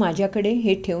वेणू माझ्याकडे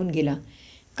हे ठेवून गेला.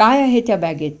 काय आहे त्या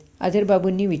बॅगेत?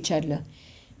 आदरबाबूंनी विचारलं.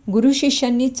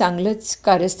 गुरुशिष्यांनी चांगलंच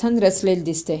कारस्थान रचलेलं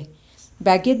दिसतंय.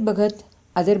 बॅगेत बघत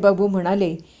आदरबाबू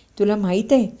म्हणाले, तुला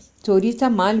माहीत आहे, चोरीचा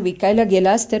माल विकायला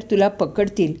गेलास तर तुला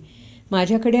पकडतील.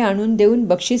 माझ्याकडे आणून देऊन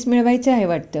बक्षीस मिळवायचं आहे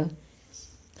वाटतं.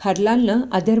 हरलालनं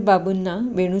आदरबाबूंना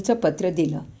वेणूचं पत्र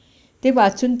दिलं. ते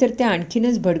वाचून तर ते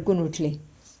आणखीनच भडकून उठले.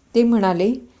 ते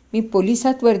म्हणाले, मी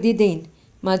पोलिसात वर्दी देईन.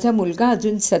 माझा मुलगा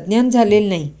अजून सज्ञान झालेला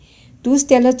नाही. तूच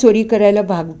त्याला चोरी करायला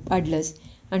भाग पाडलंस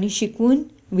आणि शिकवून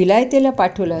विलायतेला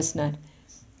पाठवलं असणार.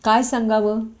 काय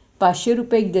सांगावं, 500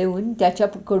 रुपये देऊन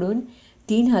त्याच्याकडून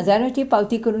 3000ची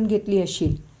पावती करून घेतली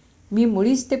असशील. मी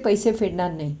मुळीच ते पैसे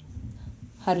फेडणार नाही.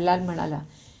 हरलाल म्हणाला,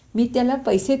 मी त्याला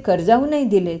पैसे कर्जाऊ नाही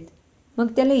दिलेत. मग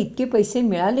त्याला इतके पैसे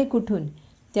मिळाले कुठून?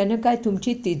 त्यानं काय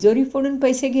तुमची तिजोरी फोडून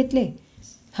पैसे घेतले?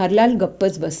 हरलाल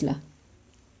गप्पच बसला.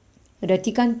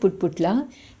 रतिकांत पुटपुटला,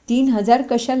 3000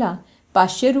 कशाला?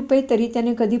 500 रुपये तरी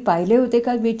त्याने कधी पाहिले होते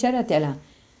का विचारा त्याला.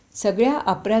 सगळ्या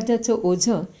अपराधाचं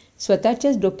ओझं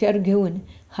स्वतःच्याच डोक्यावर घेऊन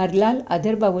हरलाल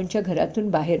आदरबाबूंच्या घरातून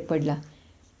बाहेर पडला.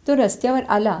 तो रस्त्यावर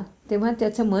आला तेव्हा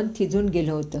त्याचं मन थिजून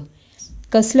गेलं होतं.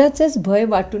 कसलंच भय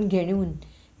वाटून घेऊन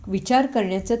विचार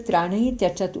करण्याचं त्राणही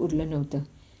त्याच्यात उरलं नव्हतं.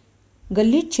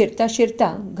 गल्लीत शिरता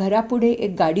शिरता घरापुढे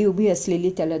एक गाडी उभी असलेली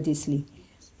त्याला दिसली.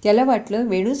 त्याला वाटलं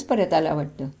वेणूच परत आला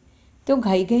वाटतं. तो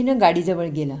घाईघाईनं गाडीजवळ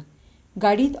गेला.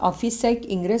 गाडीत ऑफिसचा एक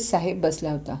इंग्रज साहेब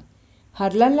बसला होता.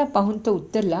 हरलालला पाहून तो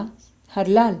उत्तरला,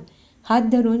 हरलाल. हात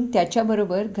धरून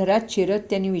त्याच्याबरोबर घरात शिरत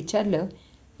त्यांनी विचारलं,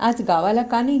 आज गावाला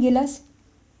का नाही गेलास?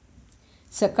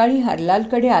 सकाळी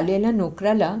हरलालकडे आलेल्या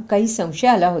नोकराला काही संशय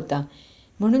आला होता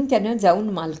म्हणून त्यानं जाऊन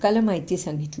मालकाला माहिती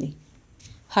सांगितली.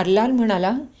 हरलाल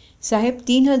म्हणाला, साहेब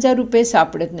 3000 रुपये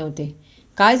सापडत नव्हते.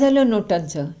 काय झालं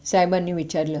नोटांचं? साहेबांनी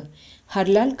विचारलं.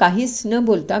 हरलाल काहीच न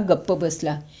बोलता गप्प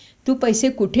बसला. तू पैसे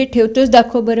कुठे ठेवतोस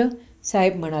दाखव बरं,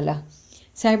 साहेब म्हणाला.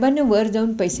 साहेबांनी वर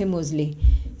जाऊन पैसे मोजले.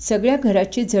 सगळ्या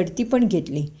घराची झडती पण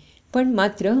घेतली. पण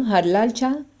मात्र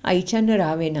हरलालच्या आईच्यानं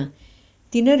राहावेना.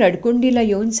 तिनं रडकुंडीला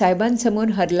येऊन साहेबांसमोर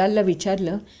हरलालला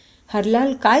विचारलं,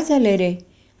 हरलाल काय झालं रे?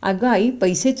 अगं आई,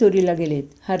 पैसे चोरीला गेलेत,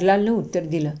 हरलालनं उत्तर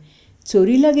दिलं.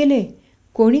 चोरीला गेले?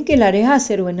 कोणी केला रे हा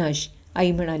सर्वनाश?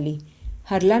 आई म्हणाली.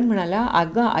 हरलाल म्हणाला,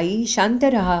 अगं आई शांत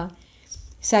रहा.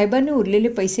 साहेबांनी उरलेले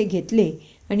पैसे घेतले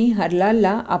आणि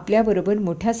हरलालला आपल्याबरोबर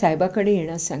मोठ्या साहेबाकडे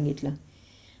येण्यास सांगितलं.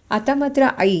 आता मात्र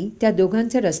आई त्या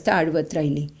दोघांचा रस्ता अडवत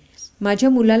राहिली. माझ्या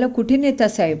मुलाला कुठे नेता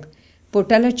साहेब?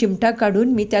 पोटाला चिमटा काढून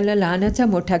मी त्याला लहानाचा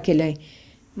मोठा केला आहे.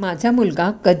 माझा मुलगा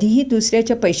कधीही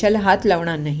दुसऱ्याच्या पैशाला हात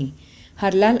लावणार नाही.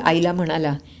 हरलाल आईला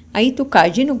म्हणाला, आई तू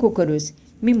काळजी नको करूस.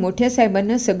 मी मोठ्या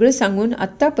साहेबांना सगळं सांगून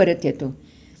आत्ता परत येतो.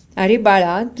 अरे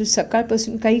बाळा, तू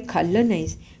सकाळपासून काही खाल्लं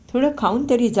नाहीस, थोडं खाऊन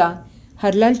तरी जा,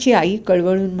 हरलालची आई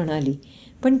कळवळून म्हणाली.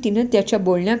 पण तिनं त्याच्या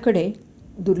बोलण्याकडे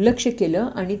दुर्लक्ष केलं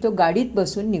आणि तो गाडीत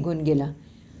बसून निघून गेला.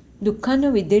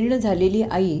 दुःखानं विदीर्ण झालेली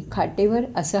आई खाटेवर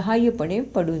असहाय्यपणे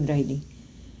पडून राहिली.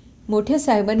 मोठ्या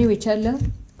साहेबांनी विचारलं,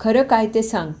 खरं काय ते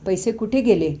सांग, पैसे कुठे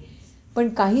गेले? पण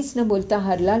काहीच न बोलता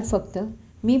हरलाल फक्त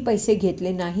मी पैसे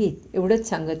घेतले नाहीत एवढंच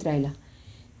सांगत राहिला.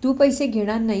 तू पैसे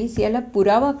घेणार नाहीस याला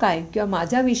पुरावा काय किंवा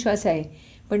माझा विश्वास आहे,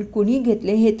 पण कुणी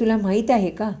घेतले हे तुला माहीत आहे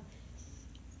का?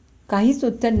 काहीच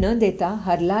उत्तर न देता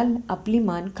हरलाल आपली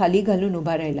मान खाली घालून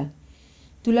उभा राहिला.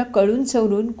 तुला कळून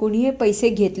सवरून कुणी हे पैसे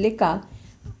घेतले का?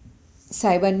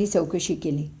 साहेबांनी चौकशी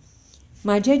केली.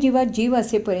 माझ्या जीवात जीव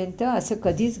असेपर्यंत असं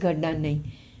कधीच घडणार नाही,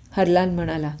 हरलाल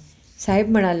म्हणाला. साहेब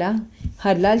म्हणाला,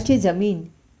 हरलालची जमीन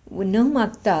न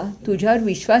मागता तुझ्यावर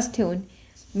विश्वास ठेवून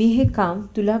मी हे काम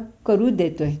तुला करू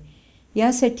देतोय.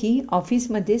 यासाठी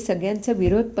ऑफिसमध्ये सगळ्यांचा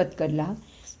विरोध पत्करला,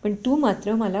 पण तू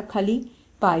मात्र मला खाली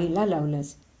पाहायला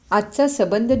लावलंस. आजचा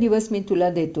सबंध दिवस मी तुला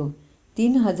देतो.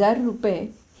 3,000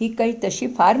 रुपये ही काही तशी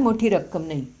फार मोठी रक्कम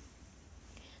नाही.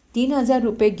 3,000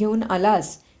 रुपये घेऊन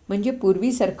आलास म्हणजे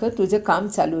पूर्वीसारखं तुझं काम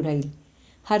चालू राहील.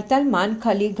 हरताल मान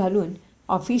खाली घालून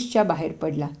ऑफिसच्या बाहेर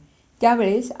पडला.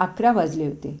 त्यावेळेस 11 वाजले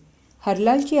होते.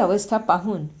 हरलालची अवस्था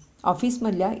पाहून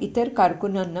ऑफिसमधल्या इतर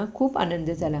कारकुनांना खूप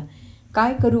आनंद झाला.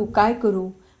 काय करू?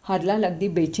 हरलाल अगदी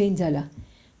बेचैन झाला.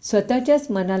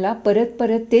 स्वतःच्याच मनाला परत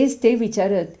परत तेच ते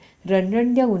विचारत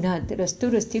रणरणत्या उन्हात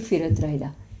रस्तोरस्ती फिरत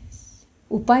राहिला.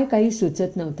 उपाय काही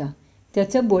सुचत नव्हता.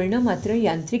 त्याचं बोलणं मात्र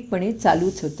यांत्रिकपणे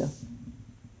चालूच होतं.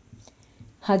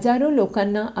 हजारो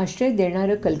लोकांना आश्रय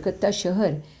देणारं कलकत्ता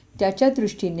शहर त्याच्या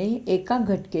दृष्टीने एका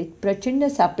घटकेत प्रचंड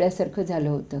सापळ्यासारखं झालं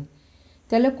होतं.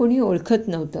 त्याला कोणी ओळखत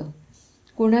नव्हतं.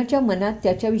 कोणाच्या मनात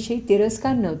त्याच्याविषयी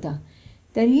तिरस्कार नव्हता.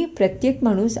 तरीही प्रत्येक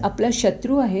माणूस आपला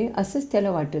शत्रू आहे असंच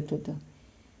त्याला वाटत होतं.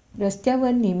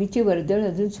 रस्त्यावर नेहमीची वर्दळ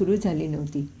अजून सुरू झाली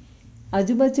नव्हती.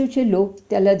 आजूबाजूचे लोक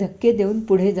त्याला धक्के देऊन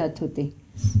पुढे जात होते.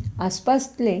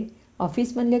 आसपासले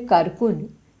ऑफिसमधले कारकून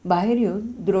बाहेर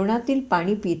येऊन द्रोणातील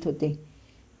पाणी पित होते,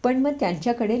 पण मग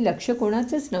त्यांच्याकडे लक्ष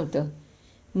कोणाचंच नव्हतं.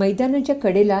 मैदानाच्या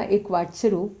कडेला एक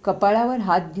वाटसरू कपाळावर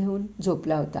हात घेऊन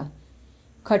झोपला होता.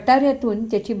 खटाऱ्यातून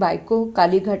त्याची बायको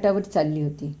कालीघाटावर चालली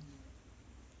होती.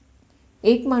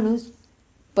 एक माणूस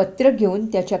पत्र घेऊन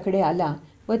त्याच्याकडे आला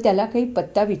व त्याला काही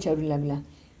पत्ता विचारू लागला.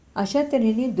 अशा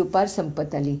तऱ्हेने दुपार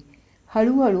संपत आली.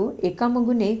 हळूहळू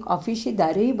एकामागून एक ऑफिसची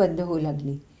दारेही बंद होऊ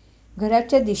लागली.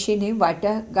 घराच्या दिशेने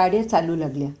गाड्या चालू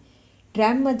लागल्या.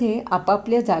 ट्रॅममध्ये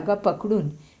आपापल्या जागा पकडून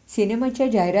सिनेमाच्या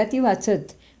जाहिराती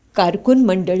वाचत कारकून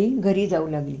मंडळी घरी जाऊ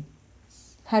लागली.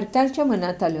 हरतालच्या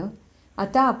मनात आलं,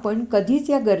 आता आपण कधीच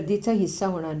या गर्दीचा हिस्सा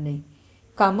होणार नाही.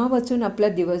 कामावाचून आपला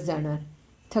दिवस जाणार.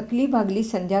 थकली भागली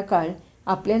संध्याकाळ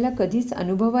आपल्याला कधीच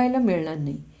अनुभवायला मिळणार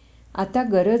नाही. आता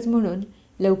गरज म्हणून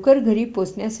लवकर घरी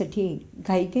पोचण्यासाठी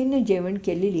घाईघाईनं जेवण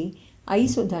केलेली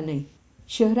आईसुद्धा नाही.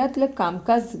 शहरातलं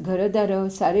कामकाज, घरदारं,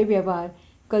 सारे व्यवहार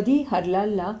कधी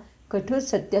हरलालला कठोर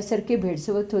सत्यासारखे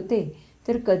भेडसवत होते,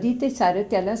 तर कधी ते सारं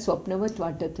त्याला स्वप्नवत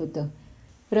वाटत होतं.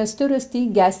 रस्तोरस्ती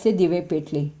गॅसचे दिवे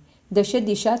पेटले.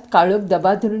 दशदिशात काळोख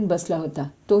दबा धरून बसला होता.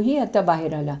 तोही आता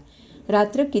बाहेर आला.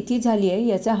 रात्र किती झाली आहे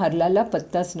याचा हरलालला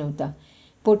पत्ताच नव्हता.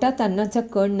 पोटात अन्नाचा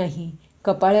कण नाही.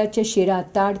 कपाळाच्या शिरा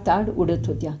ताड ताड उडत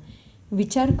होत्या.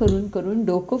 विचार करून करून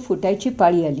डोकं फुटायची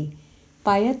पाळी आली.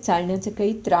 पायात चालण्याचं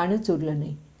काही त्राणच उरलं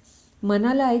नाही.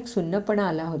 मनाला एक सुन्नपणा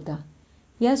आला होता.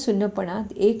 या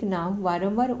सुन्नपणात एक नाव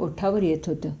वारंवार ओठावर येत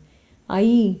होतं.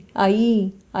 आई, आई,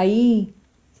 आई,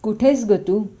 कुठेस ग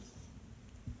तू?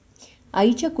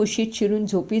 आईच्या कुशीत शिरून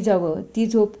झोपी जावं, ती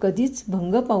झोप कधीच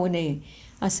भंग पाहू नये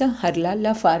असं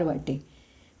हरलालला फार वाटे.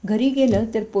 घरी गेलं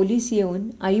तर पोलीस येऊन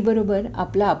आईबरोबर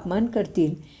आपला अपमान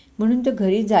करतील म्हणून तो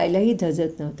घरी जायलाही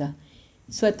धजत नव्हता.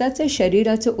 स्वतःचं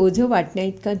शरीराचं ओझं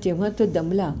वाटण्याइतका जेव्हा तो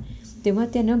दमला तेव्हा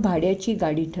त्यानं भाड्याची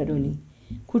गाडी ठरवली.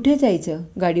 कुठे जायचं?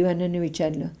 गाडीवानानं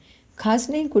विचारलं. खास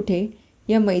नाही कुठे.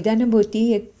 या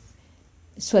मैदानाभोवती एक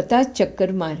स्वतःच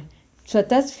चक्कर मार,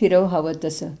 स्वतःच फिरव हवं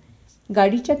तसं.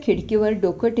 गाडीच्या खिडकीवर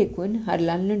डोकं टेकून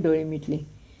हरलालनं डोळे मिटले.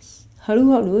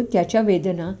 हळूहळू त्याच्या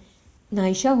वेदना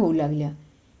नाहीशा होऊ लागल्या.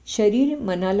 शरीर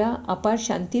मनाला अपार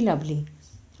शांती लाभली.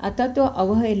 आता तो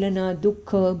अवहेलना,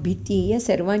 दुःख, भीती या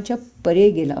सर्वांच्या परे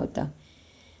गेला होता.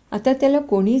 आता त्याला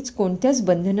कोणीच कोणत्याच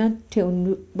बंधनात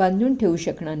बांधून ठेवू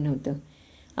शकणार नव्हतं.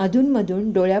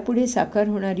 अधूनमधून डोळ्यापुढे साकार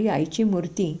होणारी आईची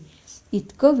मूर्ती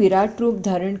इतकं विराट रूप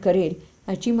धारण करेल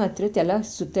याची मात्र त्याला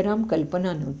सुतराम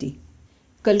कल्पना नव्हती.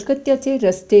 कलकत्त्याचे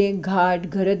रस्ते, घाट,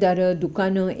 घरदारं,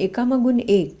 दुकानं एकामागून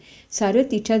एक सारं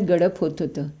तिच्यात गडप होत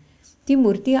होतं. ती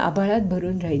मूर्ती आभाळात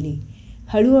भरून राहिली.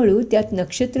 हळूहळू त्यात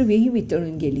नक्षत्रविही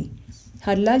वितळून गेली.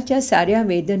 हरलालच्या साऱ्या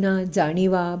वेदना,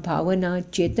 जाणीवा, भावना,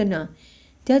 चेतना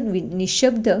त्यात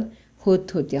निशब्द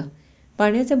होत होत्या.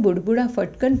 पाण्याचा बुडबुडा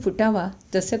फटकन फुटावा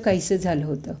तसं काहीसं झालं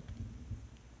होतं.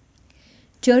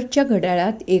 चर्चच्या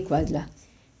घड्याळात 1 वाजला.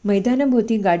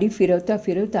 मैदानाभोवती गाडी फिरवता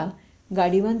फिरवता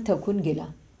गाडीवान थकून गेला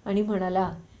आणि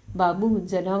म्हणाला, बाबू,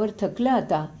 जनावर थकलं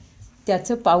आता.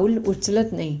 त्याचं पाऊल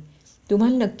उचलत नाही.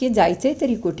 तुम्हाला नक्की जायचं आहे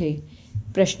तरी कुठे?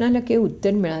 प्रश्नाला काही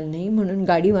उत्तर मिळालं नाही म्हणून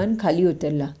गाडीवान खाली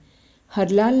उतरला.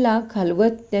 हरलालला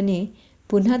खालवत त्याने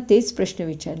पुन्हा तेच प्रश्न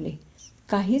विचारले.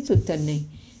 काहीच उत्तर नाही.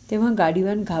 तेव्हा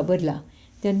गाडीवान घाबरला.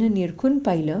 त्यानं निरखून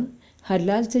पाहिलं.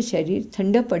 हरलालचं शरीर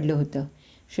थंड पडलं होतं.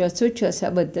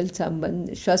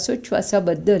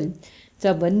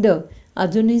 श्वासोच्छ्वासाबद्दलचा बंद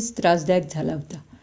अजूनही त्रासदायक झाला होता.